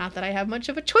 Like, not that I have much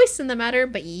of a choice in the matter,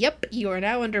 but yep, you are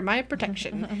now under my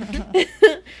protection.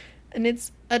 And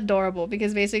it's adorable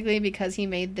because basically because he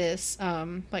made this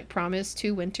like promise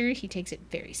to Winter, he takes it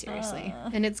very seriously.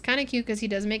 And it's kind of cute because he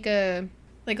does make a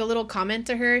little comment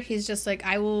to her. He's just like,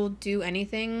 I will do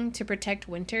anything to protect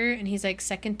Winter. And he's like,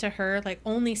 second to her, like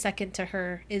only second to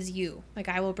her is you. Like,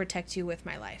 I will protect you with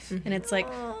my life. And it's like,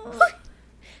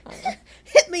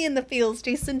 hit me in the feels,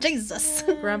 Jason. Jesus.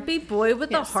 Grumpy boy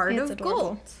with a heart of adorable.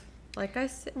 gold. Like I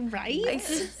said. Right?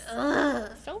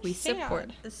 So we sad.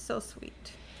 support. It's so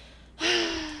sweet.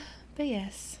 But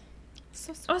yes.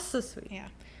 So sweet. Oh, so sweet. Yeah.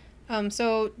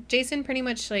 So Jason pretty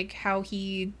much like how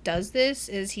he does this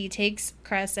is he takes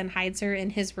Cress and hides her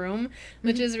in his room,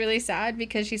 which is really sad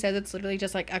because she says it's literally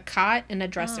just like a cot and a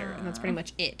dresser, and that's pretty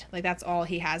much it. Like that's all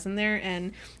he has in there.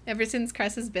 And ever since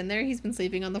Cress has been there, he's been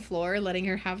sleeping on the floor, letting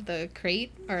her have the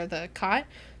crate or the cot.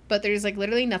 But there's like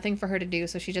literally nothing for her to do,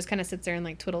 so she just kind of sits there and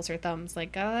like twiddles her thumbs,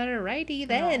 like, alrighty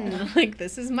then, like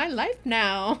this is my life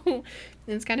now. And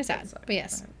it's kind of sad, but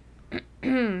yes.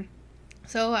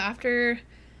 So after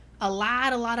a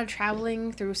lot of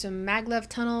traveling through some maglev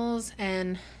tunnels,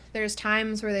 and there's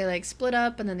times where they like split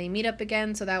up and then they meet up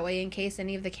again, so that way in case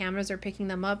any of the cameras are picking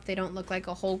them up, they don't look like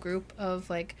a whole group of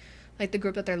like the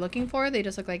group that they're looking for. They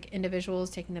just look like individuals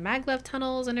taking the maglev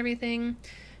tunnels and everything.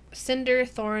 Cinder,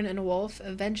 Thorn, and Wolf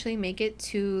eventually make it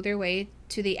to their way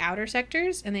to the outer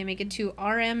sectors, and they make it to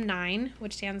RM9,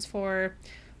 which stands for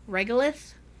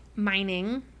Regolith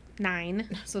Mining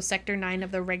 9, so Sector 9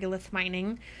 of the Regolith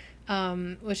Mining,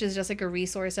 which is just like a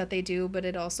resource that they do, but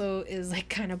it also is like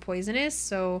kind of poisonous,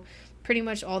 so pretty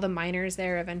much all the miners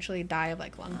there eventually die of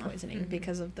like lung poisoning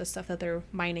because of the stuff that they're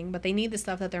mining, but they need the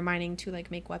stuff that they're mining to like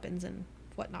make weapons and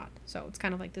whatnot, so it's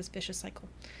kind of like this vicious cycle.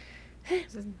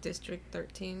 This is District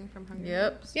 13 from Hunger Games.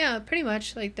 Yep. Yeah, pretty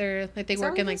much. Like they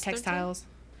work in like textiles. 13?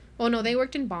 Oh no, they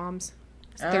worked in bombs.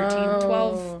 It's 13.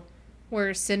 12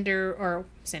 where Cinder,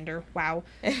 wow.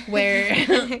 Where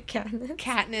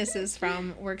Katniss is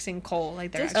from, works in coal.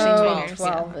 Like they're actually miners.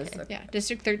 12 yeah. is the... Yeah,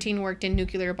 District 13 worked in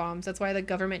nuclear bombs. That's why the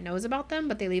government knows about them,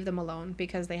 but they leave them alone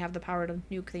because they have the power to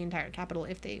nuke the entire capital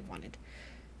if they wanted.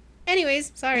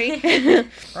 Anyways, sorry.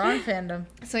 Wrong fandom.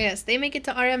 So yes, they make it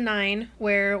to RM9,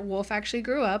 where Wolf actually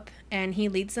grew up, and he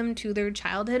leads them to their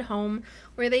childhood home,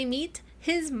 where they meet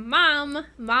his mom,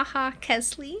 Maha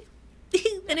Kesley.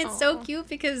 And it's so cute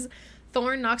because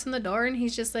Thorn knocks on the door, and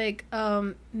he's just like,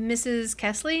 Mrs.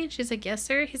 Kesley? She's like, yes,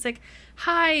 sir. He's like,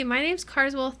 hi, my name's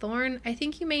Carswell Thorn. I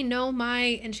think you may know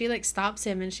my... And she, like, stops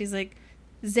him, and she's like,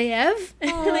 Zev?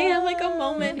 And they have like a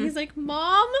moment. He's like,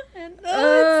 Mom? And it's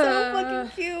so fucking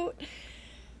cute.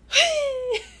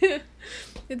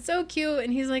 It's so cute.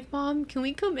 And he's like, Mom, can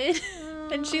we come in?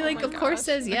 And she like of course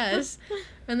says yes.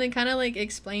 And they kind of like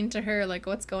explain to her like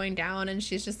what's going down, and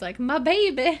she's just like, my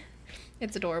baby.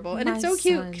 It's adorable. And My it's so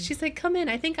cute. son. She's like, come in.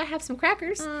 I think I have some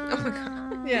crackers. Oh my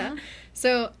god. Yeah.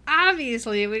 So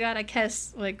obviously we gotta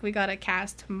cast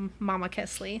Mama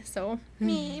Kesley. So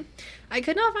me. I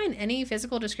could not find any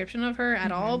physical description of her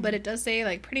at all, but it does say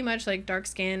like pretty much like dark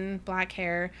skin, black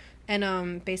hair,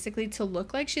 and basically to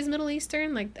look like she's Middle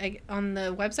Eastern. Like on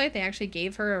the website they actually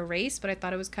gave her a race, but I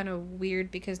thought it was kind of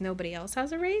weird because nobody else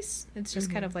has a race. It's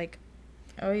just kind of like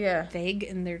Oh, yeah. vague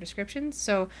in their descriptions.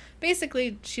 So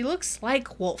basically she looks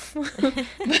like Wolf, but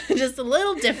just a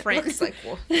little different. Looks like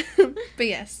Wolf. But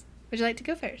yes. Would you like to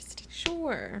go first?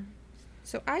 Sure.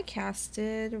 So I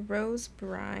casted Rose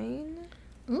Brine.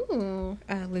 Ooh.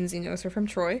 Lindsay knows her from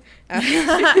Troy.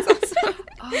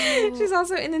 She's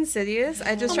also in Insidious.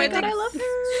 I just Oh my tried god, to. I love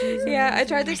her. Yeah, I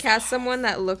tried to cast someone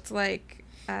that looked like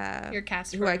Your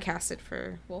cast who for I casted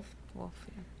for Wolf. Wolf.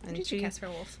 Yeah. Who did you cast for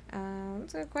Wolf?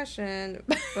 That's a good question.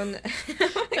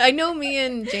 I know me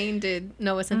and Jane did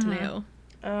Noah Centineo.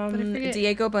 But I forget.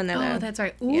 Diego Bonella. Oh, that's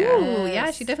right. Ooh, Yes.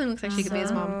 yeah, she definitely looks like she could be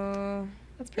his mom. So,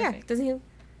 That's yeah, perfect. doesn't he?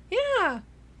 Yeah.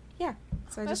 Yeah.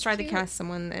 So I That's just tried cute. to cast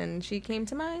someone, and she came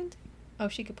to mind, Oh,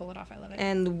 she could pull it off. I love it.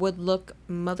 and would look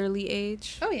motherly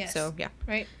age. Oh, yes. So yeah.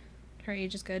 Right. Her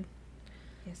age is good.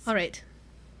 Yes. All right.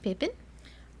 Pippin?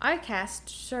 I cast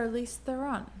Charlize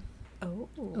Theron. Oh.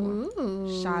 Ooh.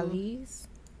 Charlize.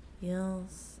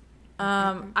 Yes.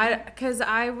 Because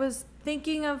I was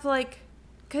thinking of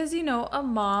because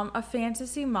a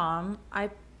fantasy mom.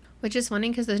 Which is funny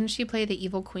because doesn't she play the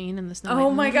evil queen in the Snow White Oh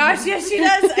my movie? gosh, yes she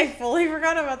does. I fully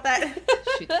forgot about that.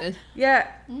 She did. Yeah.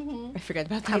 I forgot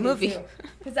about that movie.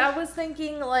 Because I was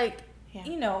thinking a Mrs.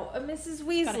 Gotta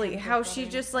Weasley, have how her she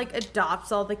brother. just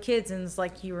adopts all the kids and is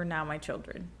like, you are now my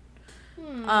children.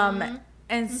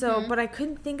 And so, but I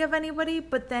couldn't think of anybody.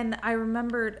 But then I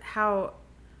remembered how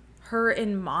her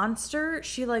in Monster,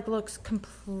 she looks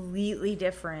completely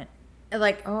different.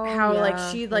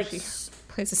 She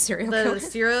Plays a serial the killer.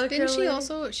 serial killer.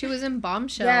 Didn't she was in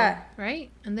Bombshell, Yeah. right?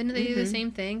 And then they do the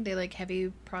same thing. They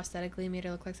heavy prosthetically made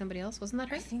her look like somebody else. Wasn't that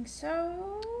her? I think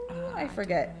so. I don't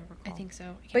forget. really recall. I think so. I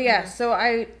can't But yeah,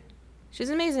 remember. so She's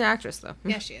an amazing actress, though.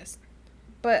 Yeah, she is.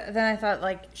 but then I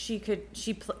thought she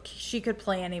could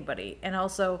play anybody, and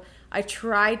also I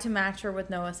tried to match her with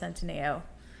Noah Centineo,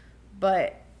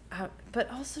 but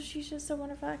also she's just a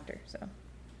wonderful actor. So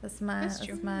that's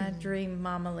true. my dream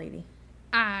mama lady.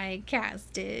 I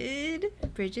casted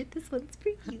Bridget. This one's for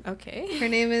you. Okay. Her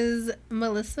name is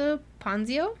Melissa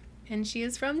Ponzio, and she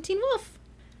is from Teen Wolf.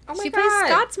 Oh my she god. plays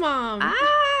Scott's mom.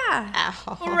 Ah,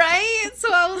 Ow. Right? So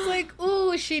I was like,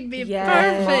 ooh, she'd be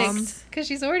Yes. perfect. Because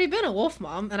she's already been a wolf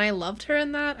mom, and I loved her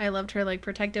in that. I loved her,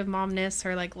 protective momness,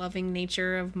 her, loving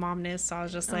nature of momness. So I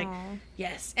was just like, Aw.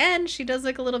 yes. And she does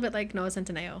look a little bit like Noah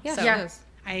Centineo. Yeah, so she does.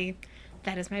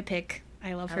 that is my pick.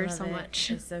 I love her so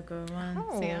much. It's a good one.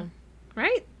 Oh. So, yeah.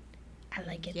 Right? I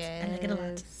like it. Yes. I like it a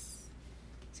lot.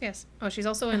 So, yes. Oh, she's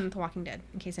also in The Walking Dead,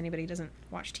 in case anybody doesn't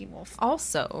watch Teen Wolf.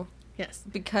 Also, Yes.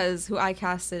 because who I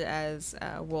casted as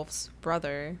Wolf's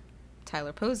brother,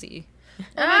 Tyler Posey.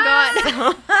 Oh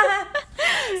my god.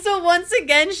 So once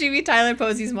again, she be Tyler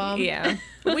Posey's mom. Yeah.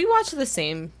 We watch the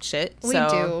same shit. We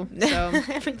so do. So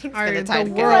everything's our gonna tie the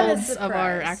together. worlds What a of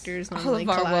our surprise. actors All normally of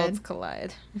our collide. worlds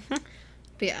collide. But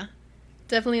yeah,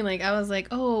 definitely. I was like,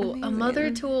 oh, a mother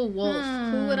to a wolf.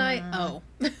 Who would I? Oh,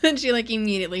 and she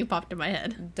immediately popped in my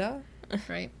head. Duh.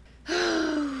 Right.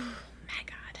 Oh my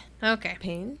god. Okay.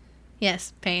 Pain.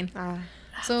 Yes, pain. Ah.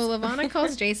 So Lavana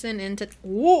calls Jason into.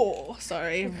 Whoa!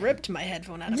 Sorry, ripped my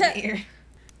headphone out of my ear.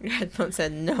 Your headphone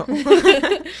said no.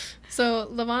 So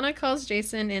Lavana calls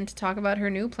Jason in to talk about her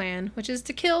new plan, which is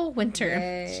to kill Winter.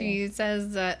 Yay. She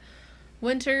says that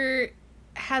Winter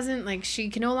hasn't, she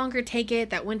can no longer take it,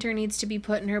 that Winter needs to be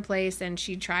put in her place, and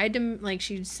she tried to,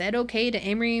 she said okay to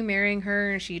Emery marrying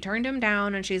her, and she turned him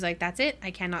down, and she's like, that's it,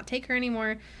 I cannot take her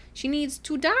anymore. She needs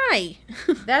to die.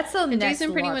 That's the And next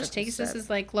Jason pretty much logical takes this step. as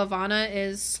Lavana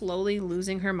is slowly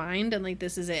losing her mind, and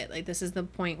this is it. This is the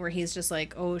point where he's just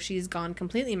oh, she's gone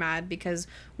completely mad because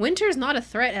Winter's not a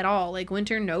threat at all.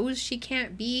 Winter knows she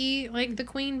can't be the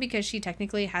queen because she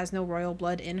technically has no royal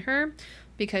blood in her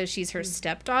because she's her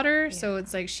stepdaughter. Yeah. So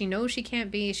it's she knows she can't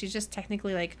be. She's just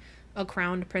technically a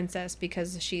crowned princess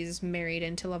because she's married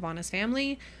into Lavana's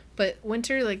family. But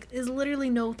Winter, is literally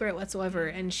no threat whatsoever,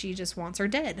 and she just wants her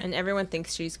dead. And everyone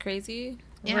thinks she's crazy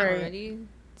Yeah. already.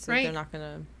 So Right. they're not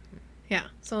gonna... Yeah.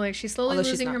 So, she's slowly Although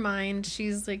she's losing her not. mind.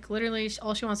 She's, literally,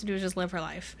 all she wants to do is just live her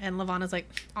life. And Lavana's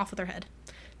off with her head.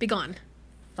 Be gone.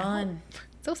 Fun.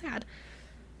 So sad.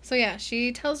 So, yeah,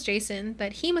 she tells Jason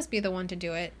that he must be the one to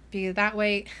do it. Because that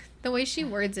way, the way she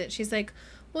words it, she's like,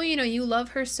 well, you know, you love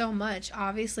her so much.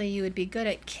 Obviously, you would be good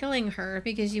at killing her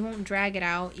because you won't drag it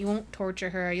out. You won't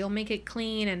torture her. You'll make it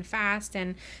clean and fast.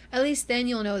 And at least then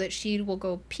you'll know that she will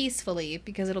go peacefully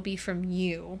because it'll be from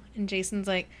you. And Jason's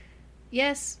like,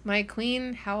 yes, my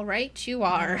queen, how right you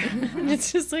are.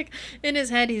 It's just like, in his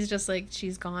head, he's just like,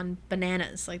 she's gone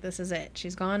bananas. Like, this is it.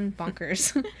 She's gone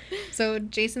bonkers. So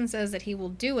Jason says that he will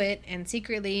do it. And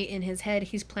secretly, in his head,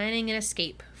 he's planning an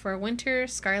escape for Winter,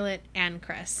 Scarlet, and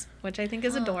Cress, which I think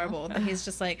is adorable. That he's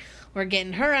just like, we're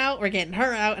getting her out,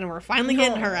 and we're finally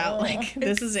getting her out. Like,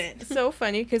 this is it. It's so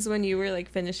funny because when you were like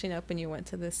finishing up and you went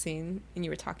to this scene and you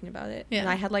were talking about it, and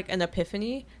I had like an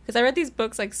epiphany because I read these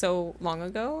books like so long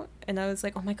ago, and I was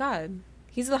like, oh my god,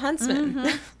 he's the huntsman.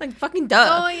 Like, fucking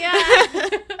duh. Oh,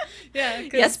 yeah. Yeah.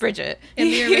 Yes, Bridget. In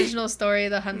the original story,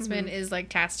 the huntsman is like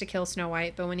tasked to kill Snow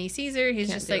White, but when he sees her, he's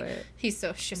just like, she's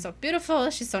so beautiful,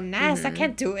 she's so nice, I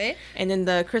can't do it. And in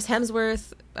the Chris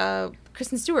Hemsworth,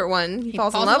 Kristen Stewart one, he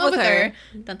falls in love with her.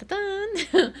 Dun, dun,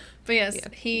 dun. But yes,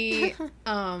 he,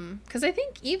 because I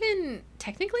think even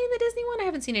technically in the Disney one, I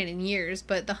haven't seen it in years,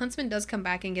 but the huntsman does come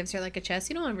back and gives her like a chest.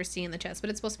 You don't ever see in the chest, but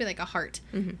it's supposed to be like a heart.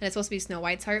 And it's supposed to be Snow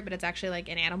White's heart, but it's actually like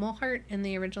an animal heart in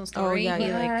the original story. Oh, yeah,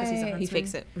 he, like, 'cause he's a huntsman. He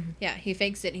fakes it. Yeah, he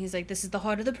fakes it, and he's like, this is the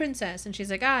heart of the princess. And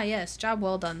she's like, ah, yes, job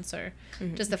well done, sir.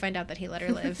 Just to find out that he let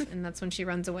her live. And that's when she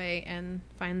runs away and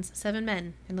finds 7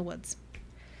 men in the woods.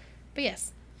 But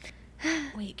yes.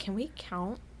 Wait, can we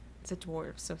count the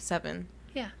dwarves? So 7.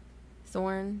 Yeah.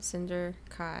 Thorn, Cinder,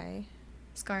 Kai,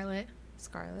 Scarlet,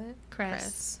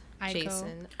 Cress, Aiko.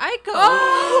 Jason. Aiko!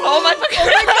 Oh my fucking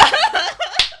god!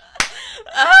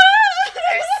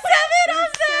 There's 7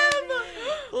 of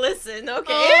them! Listen,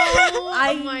 okay? Oh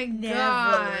I my never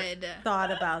god.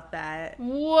 thought about that.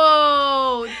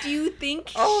 Whoa. Do you think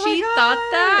she thought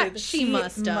that? She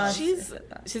must have.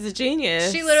 She's a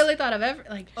genius. She literally thought of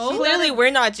Clearly,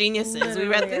 we're not geniuses. We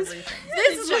read this.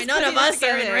 This is why none of us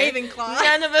are in Ravenclaw.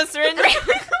 None of us are in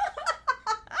Ravenclaw.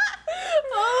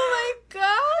 Oh my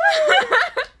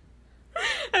god.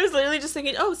 I was literally just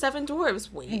thinking, 7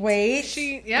 dwarves. Wait.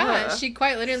 She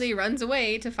quite literally runs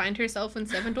away to find herself with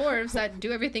 7 dwarves that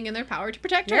do everything in their power to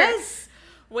protect her. Yes.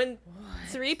 When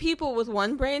 3 people with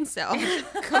 1 brain cell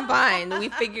combine, we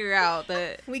figure out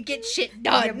that we get shit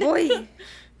done. Yeah, boy.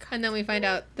 And then we find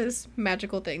out this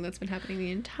magical thing that's been happening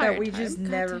the entire that we time. just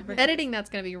never. Editing that's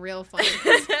gonna be real fun.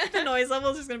 The noise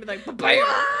level is just gonna be like, bam.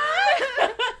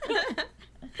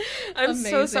 I'm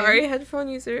so sorry, headphone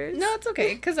users. No, it's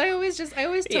okay, because I always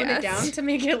tone it down to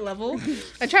make it level.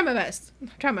 I try my best.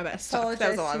 That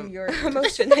was a lot of your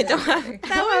emotion I don't have.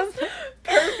 That was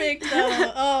perfect,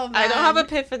 though. Oh, man. I don't have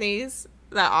epiphanies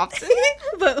that often.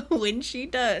 But when she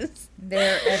does.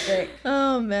 They're epic.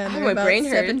 Oh, man. My brain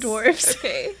hurts. 7 dwarves.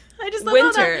 Okay. I just love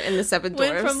Winter and the 7 dwarves.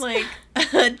 Went from, like,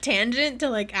 a tangent to,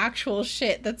 like, actual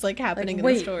shit that's, like, happening in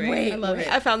the story. I love it.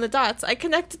 I found the dots. I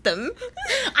connected them.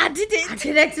 I did it. I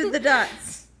connected the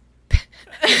dots.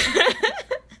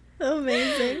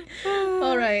 Amazing.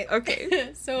 All right.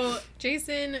 Okay. So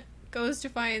Jason goes to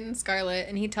find Scarlet,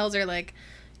 and he tells her, like,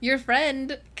 your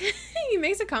friend, he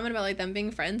makes a comment about, like, them being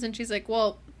friends, and she's like,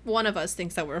 well, one of us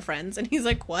thinks that we're friends. And he's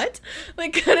like, what?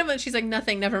 Like, kind of, and she's like,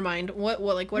 nothing, never mind. What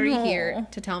are you here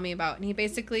to tell me about? And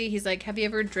he's like, have you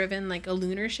ever driven, like, a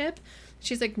lunar ship?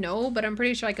 She's like, no, but I'm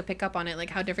pretty sure I could pick up on it. Like,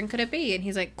 how different could it be? And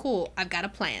he's like, cool, I've got a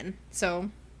plan.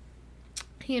 So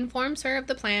he informs her of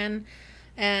the plan,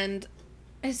 and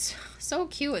it's so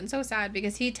cute and so sad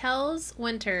because he tells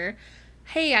Winter,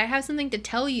 hey, I have something to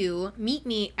tell you. Meet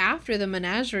me after the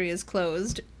menagerie is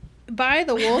closed by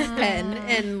the wolf pen,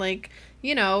 and, like,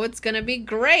 you know, it's gonna be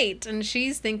great. And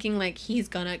she's thinking, like, he's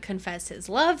gonna confess his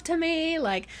love to me,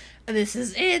 like, this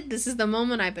is it, this is the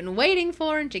moment I've been waiting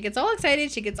for. And she gets all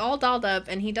excited, she gets all dolled up,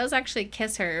 and he does actually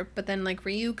kiss her, but then, like,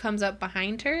 Ryu comes up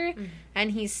behind her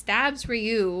and he stabs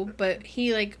Ryu, but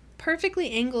he, like,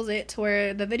 perfectly angles it to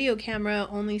where the video camera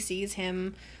only sees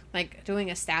him, like,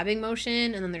 doing a stabbing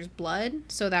motion, and then there's blood,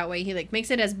 so that way he, like, makes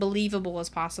it as believable as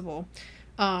possible.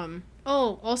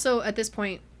 Also at this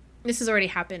point, this has already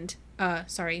happened.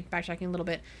 Sorry, backtracking a little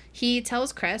bit. He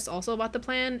tells Cress also about the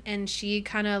plan, and she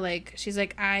kind of, like, she's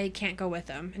like, I can't go with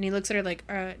him. And he looks at her like,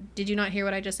 did you not hear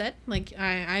what I just said? Like,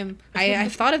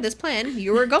 I've thought of this plan.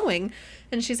 You were going.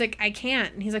 And she's like, I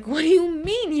can't. And he's like, what do you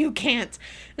mean you can't?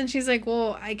 And she's like,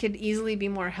 well, I could easily be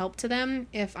more help to them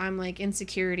if I'm, like, in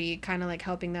security, kind of, like,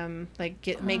 helping them, like,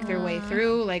 make their way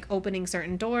through, like, opening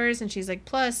certain doors. And she's like,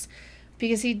 plus,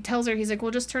 because he tells her, he's like,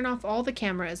 well, just turn off all the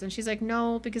cameras. And she's like,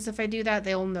 no, because if I do that,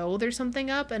 they'll know there's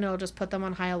something up, and it'll just put them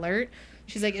on high alert.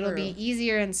 She's like, it'll be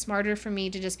easier and smarter for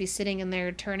me to just be sitting in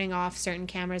there turning off certain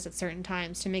cameras at certain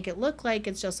times to make it look like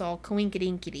it's just all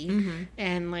coinkity-inkity.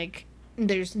 And, like,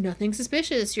 there's nothing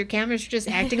suspicious. Your cameras are just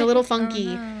acting a little funky.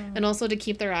 Oh, no. And also to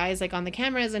keep their eyes, like, on the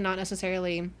cameras and not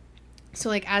necessarily... So,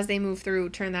 like, as they move through,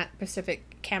 turn that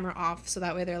specific camera off. So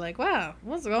that way they're like, wow,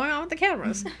 what's going on with the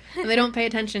cameras? And they don't pay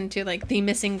attention to, like, the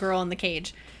missing girl in the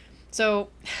cage. So,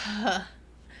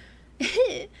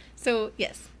 so,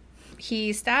 yes.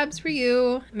 He stabs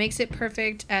Ryu, makes it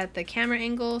perfect at the camera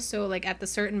angle. So, like, at the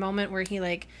certain moment where he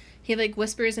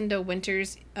whispers into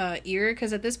Winter's ear,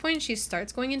 because at this point she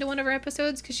starts going into one of her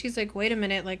episodes because she's like, wait a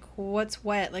minute, like, what's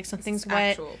wet? Like, something's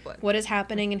wet. What is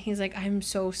happening? And he's like, I'm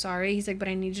so sorry. He's like, but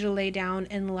I need you to lay down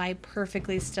and lie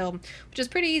perfectly still, which is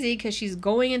pretty easy because she's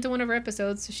going into one of her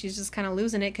episodes, so she's just kind of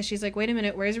losing it because she's like, wait a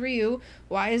minute, where's Ryu?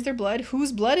 Why is there blood?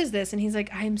 Whose blood is this? And he's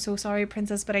like, I'm so sorry,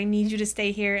 princess, but I need you to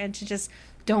stay here and to just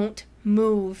don't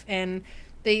move. And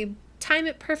they time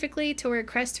it perfectly to where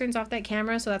Cress turns off that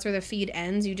camera, so that's where the feed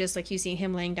ends. You just, like, you see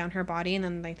him laying down her body, and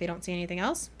then, like, they don't see anything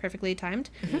else. Perfectly timed.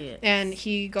 Yes. And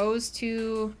he goes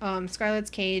to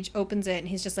Scarlett's cage, opens it, and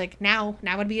he's just like, now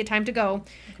would be a time to go.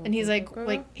 And he's like,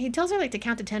 he tells her, like, to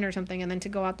count to 10 or something, and then to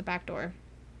go out the back door.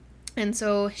 And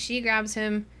so she grabs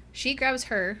him, she grabs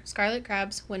her, Scarlett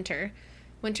grabs Winter.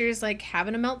 Winter's, like,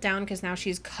 having a meltdown because now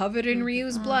she's covered in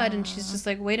Ryu's blood, and she's just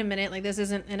like, wait a minute, like, this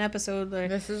isn't an episode. Like,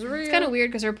 this is real. It's kind of weird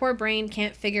because her poor brain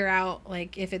can't figure out,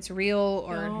 like, if it's real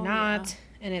or not,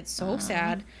 yeah. And it's so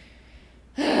sad.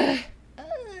 It's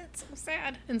so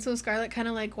sad. And so Scarlett kind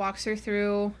of, like, walks her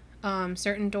through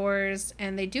certain doors,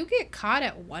 and they do get caught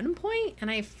at one point, and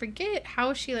I forget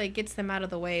how she, like, gets them out of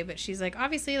the way, but she's like,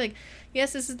 obviously, like,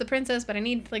 yes, this is the princess, but I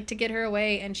need, like, to get her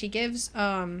away, and she gives,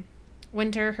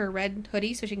 Winter her red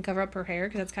hoodie so she can cover up her hair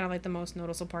because that's kind of like the most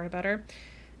noticeable part about her,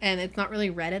 and it's not really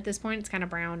red at this point, it's kind of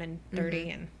brown and dirty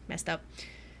and messed up.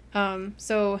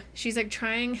 So she's like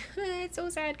trying it's so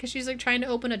sad because she's like trying to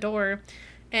open a door,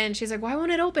 and she's like, why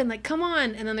won't it open, like, come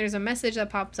on. And then there's a message that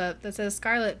pops up that says,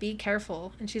 Scarlett, be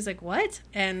careful. And she's like, what?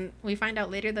 And we find out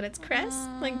later that it's Cress,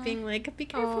 like, being like, be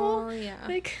careful,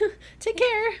 like, take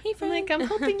care, like, I'm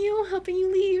helping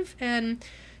you leave. And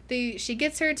she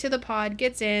gets her to the pod,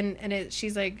 gets in, and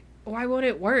she's like, why won't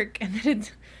it work? And then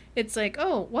it's like,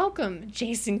 oh, welcome,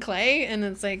 Jason Clay. And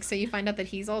it's like, so you find out that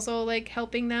he's also, like,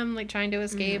 helping them, like, trying to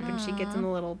escape. And she gets in the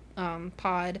little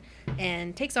pod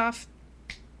and takes off.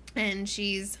 And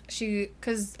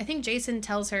because I think Jason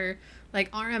tells her, like,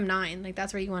 RM9, like,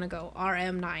 that's where you want to go,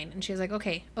 RM9. And she's like,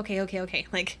 okay.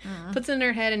 Like, puts it in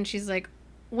her head, and she's like,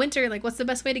 Winter, like, what's the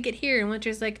best way to get here? And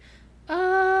Winter's like,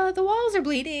 the walls are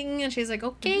bleeding. And she's like,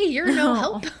 okay, you're no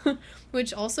help.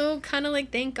 Which also kind of,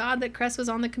 like, thank God that Cress was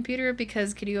on the computer,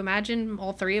 because could you imagine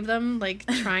all three of them, like,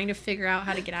 trying to figure out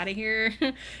how to get out of here?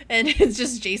 And it's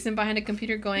just Jason behind a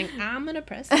computer going, I'm gonna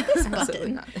press this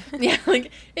button. Yeah,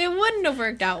 like, it wouldn't have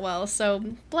worked out well. So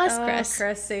bless Cress.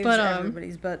 Cress saves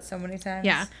everybody's butt so many times.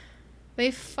 Yeah.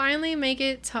 They finally make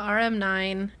it to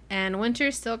RM9, and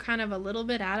Winter's still kind of a little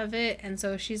bit out of it, and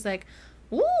so she's like,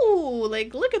 ooh,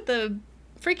 like, look at the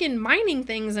freaking mining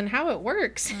things and how it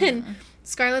works. And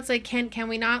Scarlett's like, can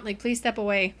we not? Like, please step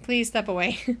away.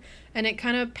 And it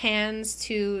kind of pans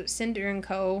to Cinder and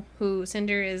Co., who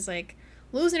Cinder is, like,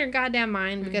 losing her goddamn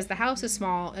mind because the house is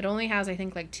small. It only has, I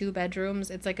think, like, 2 bedrooms.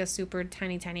 It's, like, a super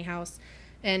tiny house.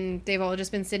 And they've all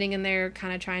just been sitting in there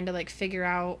kind of trying to, like, figure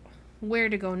out where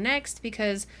to go next,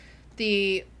 because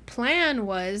the plan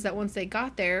was that once they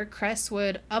got there, Cress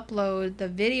would upload the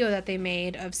video that they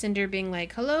made of Cinder being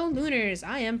like, hello, Lunars,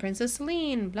 I am Princess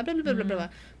Celine, blah, blah, blah, blah, blah, blah.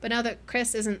 But now that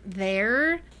Cress isn't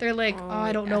there, they're like,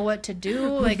 I don't know what to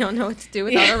do. Like, don't know what to do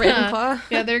without a Ravenclaw.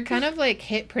 Yeah, they're kind of, like,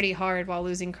 hit pretty hard while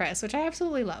losing Cress, which I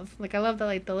absolutely love. Like, I love that,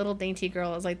 like, the little dainty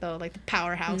girl is, like, the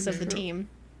powerhouse of the team,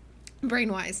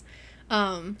 brain-wise.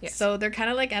 Yes. So they're kind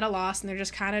of, like, at a loss, and they're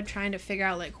just kind of trying to figure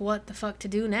out, like, what the fuck to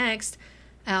do next.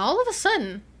 And all of a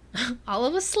sudden,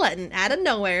 out of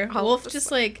nowhere, Wolf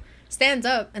just, like, stands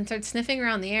up and starts sniffing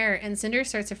around the air, and Cinder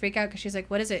starts to freak out because she's like,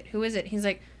 what is it? Who is it? He's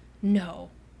like, no,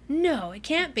 it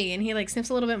can't be. And he, like, sniffs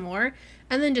a little bit more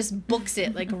and then just books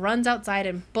it, like, runs outside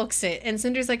and books it. And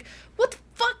Cinder's like, what the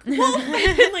fuck, Wolf?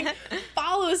 And, like,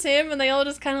 follows him, and they all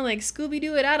just kind of, like,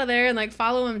 Scooby-Doo it out of there and, like,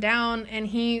 follow him down, and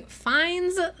he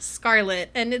finds Scarlett,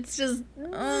 and it's just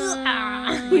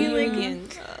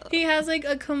he has, like,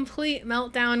 a complete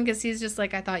meltdown because he's just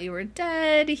like, I thought you were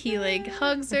dead. He, like,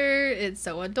 hugs her. It's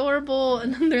so adorable.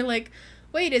 And then they're like,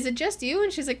 wait, is it just you?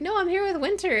 And she's like, no, I'm here with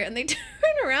Winter. And they turn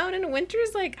around, and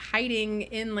Winter's, like, hiding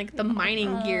in, like, the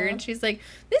mining gear, and she's like,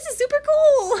 this is super cool.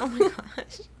 Oh my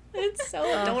gosh. It's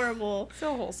so adorable.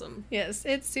 So wholesome. Yes,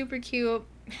 it's super cute.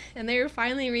 And they're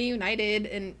finally reunited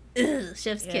and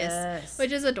chef's kiss,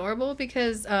 which is adorable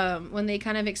because when they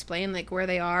kind of explain like where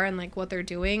they are and like what they're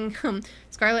doing,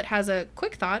 Scarlett has a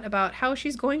quick thought about how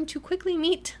she's going to quickly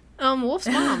meet Wolf's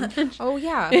mom. Oh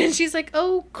yeah. And she's like,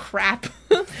 oh crap.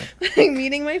 Like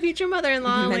meeting my future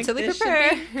mother-in-law. Mentally like, this prepare.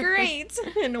 should be great.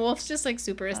 And Wolf's just like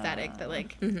super ecstatic that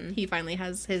like he finally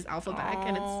has his alpha back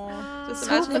and it's Just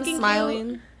so imagine him fucking smiling.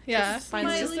 cute. Yeah, he's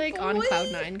Smiley just like on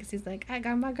cloud 9 because he's like, I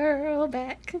got my girl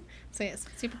back. So yes,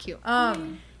 super cute.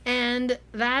 And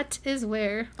that is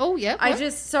where. Oh yeah.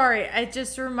 It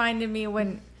just reminded me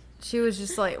when she was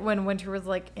just like when Winter was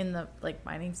like in the like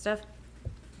mining stuff.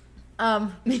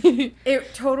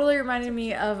 It totally reminded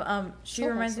me of she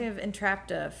reminds me of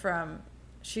Entrapta from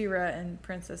She-Ra and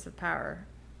Princess of Power.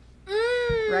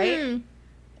 Right?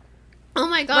 Oh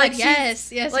my god, Like yes.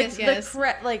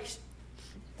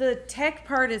 The tech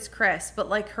part is Cress, but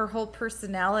like her whole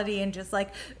personality and just like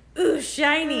ooh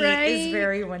shiny is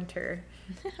very Winter.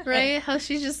 Right? How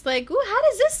she's just like, ooh, how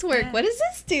does this work? What does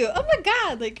this do? Oh my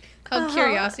god. Like how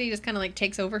curiosity just kind of like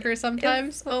takes over her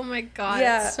sometimes. Oh my god.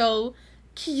 Yeah. It's so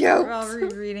cute. While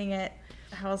rereading it,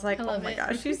 I was like, oh my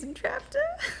gosh, she's Entrapta.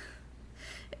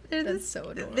 That's so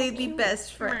adorable. They'd be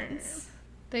best friends.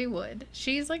 They would.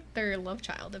 She's like their love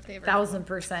child if they ever 1000%.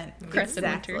 Cress and Winter.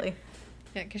 Exactly.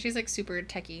 Yeah, because she's like super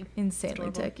techie.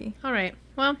 Insanely techie. All right.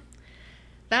 Well,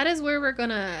 that is where we're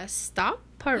gonna stop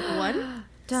part 1.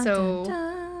 Dun, so, dun,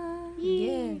 dun.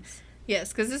 Yes. yes,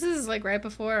 because this is like right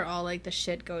before all like the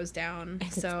shit goes down.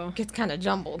 So It gets kind of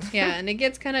jumbled. yeah, and it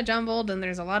gets kind of jumbled, and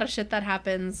there's a lot of shit that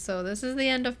happens. So this is the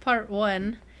end of part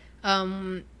 1.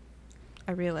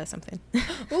 I realized something.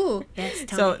 Ooh, yes.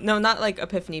 So no, not like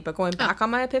epiphany, but going back on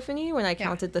my epiphany when I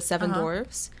counted the 7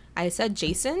 dwarves, I said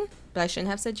Jason, but I shouldn't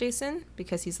have said Jason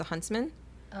because he's the huntsman.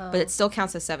 But it still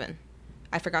counts as 7.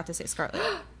 I forgot to say Scarlet.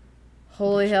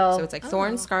 Holy hell. So it's like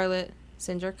Thorn, Scarlet,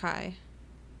 Cinder, Kai,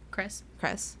 Cress,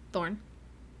 Thorn. Thorn.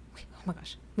 Oh my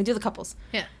gosh, we do the couples.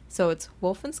 Yeah. So it's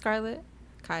Wolf and Scarlet,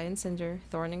 Kai and Cinder,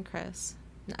 Thorn and Cress,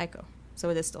 and Aiko. So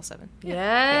it is still 7.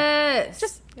 Yes.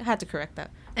 Just I had to correct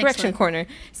that. Excellent. Correction corner.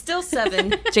 Still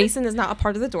 7. Jason is not a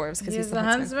part of the dwarves because he's the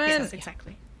huntsman. Yes,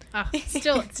 exactly. It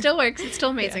still works. It's still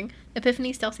amazing.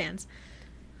 Epiphany still stands.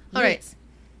 All right.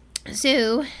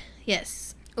 So,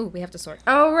 yes. Oh, we have to sort.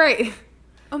 Oh, right.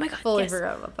 Oh my god. Fully yes.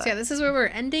 forgot about that. So yeah, this is where we're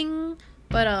ending.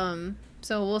 But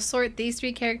so we'll sort these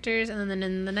 3 characters, and then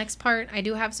in the next part, I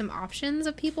do have some options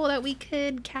of people that we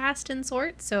could cast and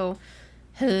sort. So,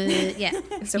 yeah,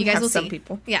 So you we guys have will some see.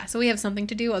 people. Yeah, so we have something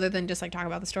to do other than just like talk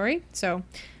about the story. So,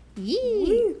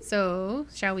 yee. So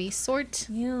shall we sort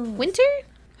Winter?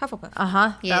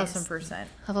 Hufflepuff. Yes. 1000%.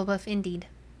 Hufflepuff, indeed.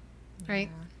 Right.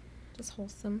 Yeah. Just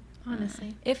wholesome.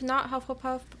 Honestly. If not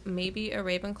Hufflepuff, maybe a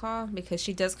Ravenclaw because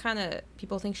she does kind of.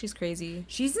 People think she's crazy,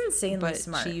 She's insanely but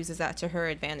smart. she uses that to her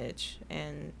advantage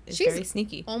and is She's very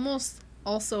sneaky. Almost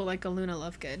also like a Luna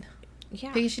Lovegood.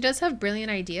 Yeah. Because she does have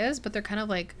brilliant ideas, but they're kind of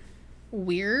like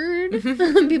weird.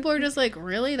 People are just like,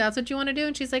 really? That's what you want to do?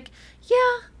 And she's like,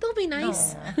 yeah, they'll be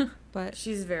nice. No. But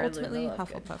She's very ultimately Luna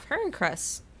Lovegood. Hufflepuff. Her and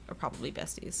Cress are probably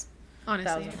besties.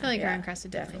 Honestly, I feel like her Yeah, and Crest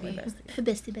would definitely be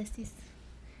definitely besties.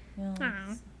 Yes.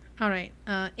 Aw. All right,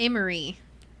 Amory.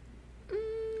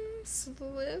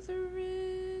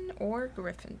 Slytherin or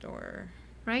Gryffindor,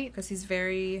 Right? because he's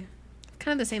very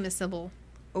Kind of the same as Sybil.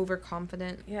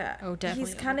 overconfident. Yeah. Oh,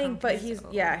 definitely He's cunning, but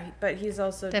overconfident. but he's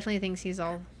also. Definitely thinks he's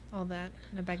all that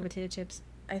in a bag of potato chips.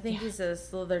 I think he's a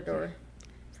Slytherin,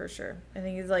 for sure. I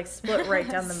think he's like split right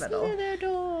down the middle.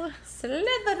 Slytherin.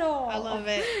 Slytherin. I love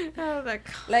it. Oh, that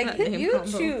Like that name you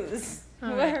combo. choose.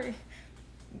 All Where- right.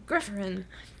 Gryffindor.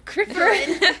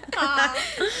 Gryffindor.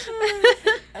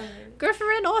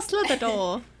 Gryffindor or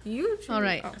Slytherin. You choose. All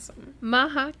right. Awesome.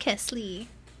 Maha Kesley.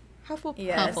 Hufflepuff.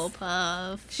 Yes.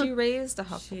 Hufflepuff. She raised a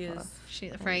Hufflepuff. She is.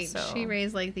 She right. So- She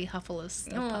raised like the Hufflepuffs.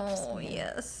 Oh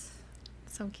yes.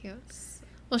 So cute.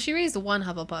 Well, she raised one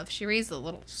Hufflepuff. She raised the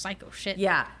little psycho shit.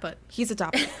 Yeah. But He's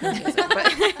adopted.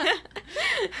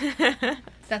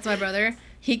 that's my brother.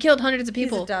 He killed hundreds of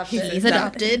people. adopted. He's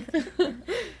adopted.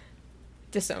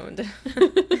 Disowned.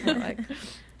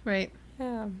 Right.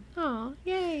 Yeah. Oh,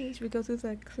 yay. Should we go through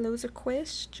the closer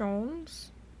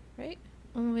questions? Right?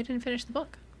 Oh, we didn't finish the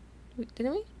book.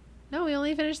 Didn't we? No, we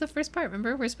only finished the first part.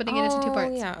 Remember, we're splitting it into 2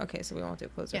 parts. Yeah. Okay, so we won't do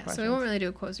closer Yeah, questions. so we won't really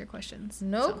do closer questions.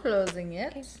 No So- closing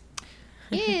yet.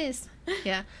 Yes.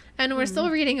 Yeah. And we're still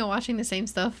reading and watching the same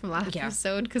stuff from last Yeah.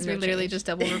 episode because No we literally change. just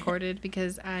double recorded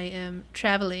because I am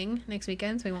traveling next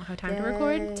weekend, so we won't have time to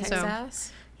record. Yay. So,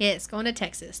 Texas. yes, going to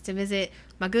Texas to visit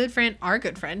our good friend,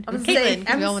 I'm Caitlin, saying,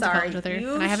 because we I'm all went to sorry. college with her,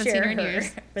 You and I haven't seen her share in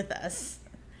years. with us.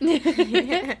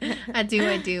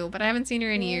 I do. But I haven't seen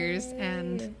her in years,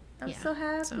 and I'm so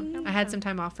happy. So I had some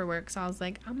time off for work, so I was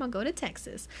like, I'm gonna go to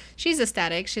Texas. She's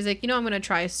ecstatic. She's like, I'm gonna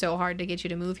try so hard to get you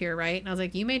to move here, right? And I was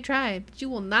like, you may try, but you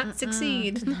will not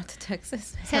succeed. Not to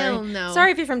Texas. Hell no.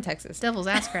 Sorry if you're from Texas. Devil's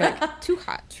ass crack. Too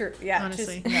hot. True. Yeah.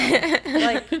 Honestly. Just, no.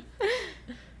 Like,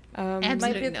 Absolutely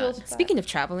might be a cool not. spot. Speaking of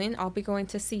traveling, I'll be going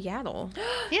to Seattle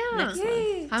Yeah. next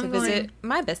Yay. month I'm to going. visit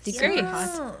my bestie Grace,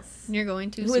 Yes. You're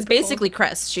going to. who is super basically cold.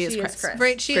 Cress. She is She is Cress. Cress.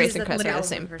 Right. She Grace is and Cress are the literal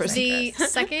same 100% person. the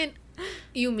second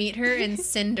you meet her in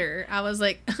Cinder, I was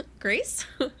like, Grace?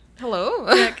 Hello.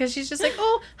 Yeah, because she's just like,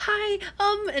 oh, hi,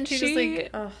 and she's just like,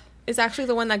 Oh, is actually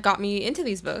the one that got me into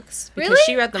these books because Really?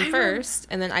 she read them I remember- first,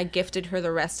 and then I gifted her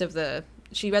the rest of the.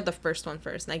 She read the first one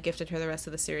first, and I gifted her the rest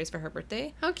of the series for her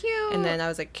birthday. how cute. And then I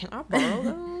was like, "Can I borrow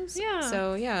those?" Yeah.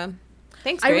 So yeah,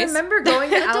 thanks, I Grace. remember going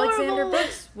to Adorable. Alexander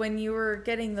Books when you were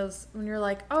getting those. When you're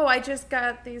like, "Oh, I just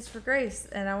got these for Grace,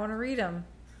 and I want to read them."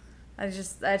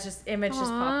 That image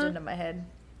just popped Aw. into my head.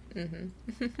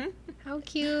 Mm-hmm. how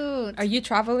cute. Are you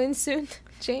traveling soon,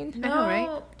 Jane? I know, right?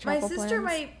 My Travel sister plans?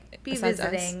 might be Besides us?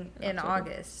 visiting in October.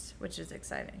 August, which is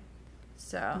exciting.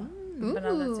 So, Ooh. but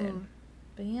not that soon.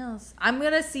 But yes, I'm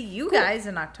gonna see you guys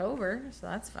in October, so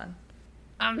that's fun.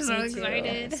 I'm so Me too.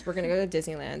 excited. Yes, we're gonna go to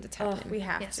Disneyland. It's Oh, happening. we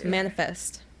have Yes, to.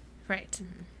 Manifest. Right.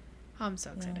 Oh, I'm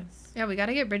so excited. Yes. Yeah, we got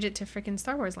to get Bridget to freaking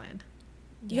Star Wars Land.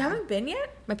 You haven't been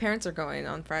yet? My parents are going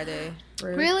on Friday.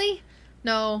 Rude. Really?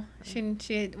 No, she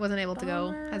wasn't able to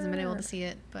go. Hasn't been able to Bummer. see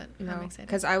it, but I'm No, excited.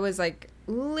 because I was like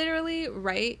literally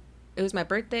right. It was my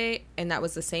birthday, and that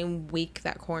was the same week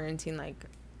that quarantine like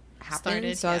happened.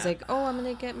 Started, So I was yeah. like, oh, I'm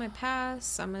gonna get my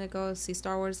pass. I'm gonna go see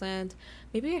Star Wars Land.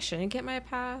 Maybe I shouldn't get my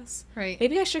pass. Right.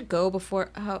 Maybe I should go before.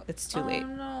 Oh, it's too Oh, late.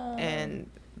 no. And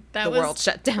That the was world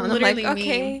shut down. I'm like, literally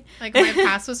okay. me. Like my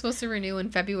pass was supposed to renew in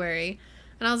February,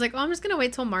 and I was like, oh, I'm just gonna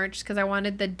wait till March because I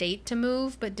wanted the date to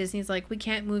move, but Disney's like, we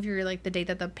can't move your like the date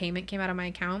that the payment came out of my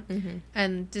account,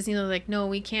 and Disney was like, no,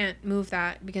 we can't move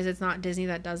that because it's not Disney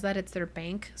that does that, it's their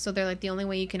bank. So they're like, the only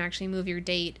way you can actually move your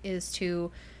date is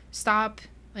to stop.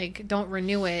 Like, don't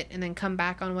renew it and then come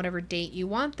back on whatever date you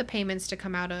want the payments to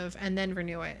come out of and then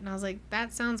renew it. And I was like,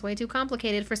 that sounds way too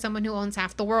complicated for someone who owns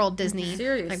half the world, Disney.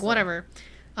 Seriously. Like, whatever.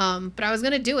 But I was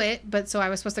going to do it. But so I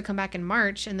was supposed to come back in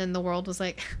March and then the world was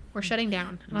like, we're shutting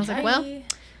down. And I was like, well, Bye.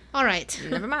 all right.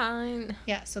 Never mind.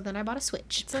 Yeah. So then I bought a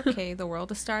Switch. It's okay. The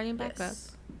world is starting back up.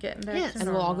 Yes. Getting back Yes. to And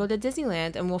we'll all normal. go to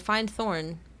Disneyland and we'll find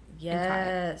Thorn.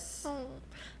 Yes.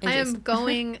 And I am Jason.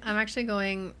 going, I'm actually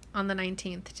going on the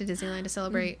 19th to Disneyland to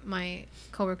celebrate my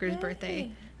coworker's Yay. birthday.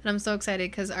 And I'm so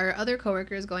excited because our other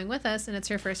coworker is going with us and it's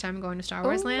her first time going to Star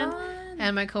Wars Land. Fun.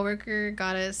 And my coworker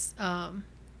got us,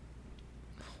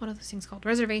 what are those things called?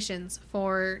 Reservations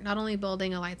for not only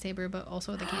building a lightsaber, but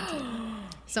also the canteen.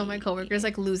 So my coworker's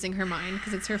like losing her mind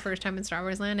because it's her first time in Star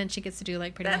Wars Land and she gets to do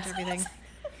like pretty much That's everything. awesome.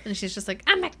 And she's just like,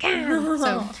 I'm a can.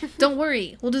 So don't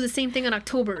worry. We'll do the same thing in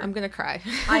October. I'm gonna cry.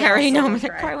 I I already also know I'm will gonna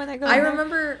cry. cry when I go. I there.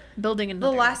 remember building the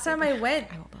another last time lightsaber. I went,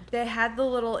 I will build. they had the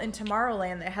little, in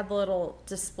Tomorrowland, they had the little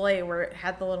display where it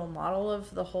had the little model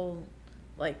of the whole,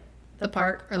 like, the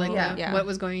park or like yeah. the- Yeah. what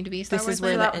was going to be Star This Wars is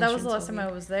where Land. So the that was the entrance last time will I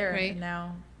be. was there, Right. and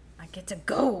now I get to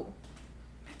go.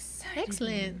 I'm excited.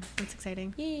 Excellent. That's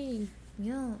exciting. Yay.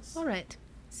 Yes. All right.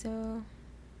 So,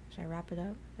 should I wrap it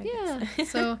up? I Yeah. guess?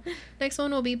 So next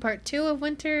one will be part 2 of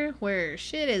winter where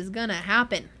shit is gonna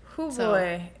happen. Oh So-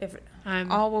 boy, if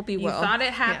I'm all will be you well. thought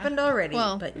it happened already,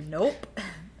 Well- but nope.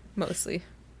 Mostly.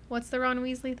 what's the Ron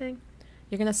Weasley thing?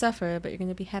 You're gonna suffer, but you're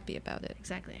gonna be happy about it.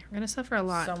 Exactly. We're gonna suffer a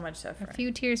lot. So much A suffering.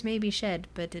 few tears may be shed,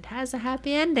 but it has a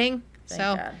happy ending. Thank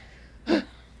so God.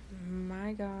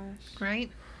 My gosh.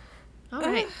 right. All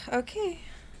right. Okay.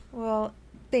 Well,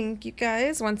 thank you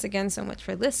guys once again so much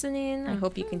for listening. I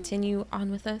hope you Mm-hmm. continue on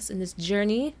with us in this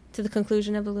journey to the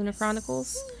conclusion of the Lunar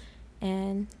Chronicles.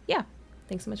 And yeah,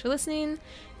 thanks so much for listening.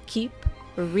 Keep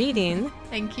reading.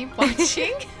 And keep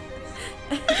watching.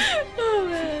 Oh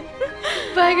man.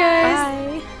 Bye guys. Bye.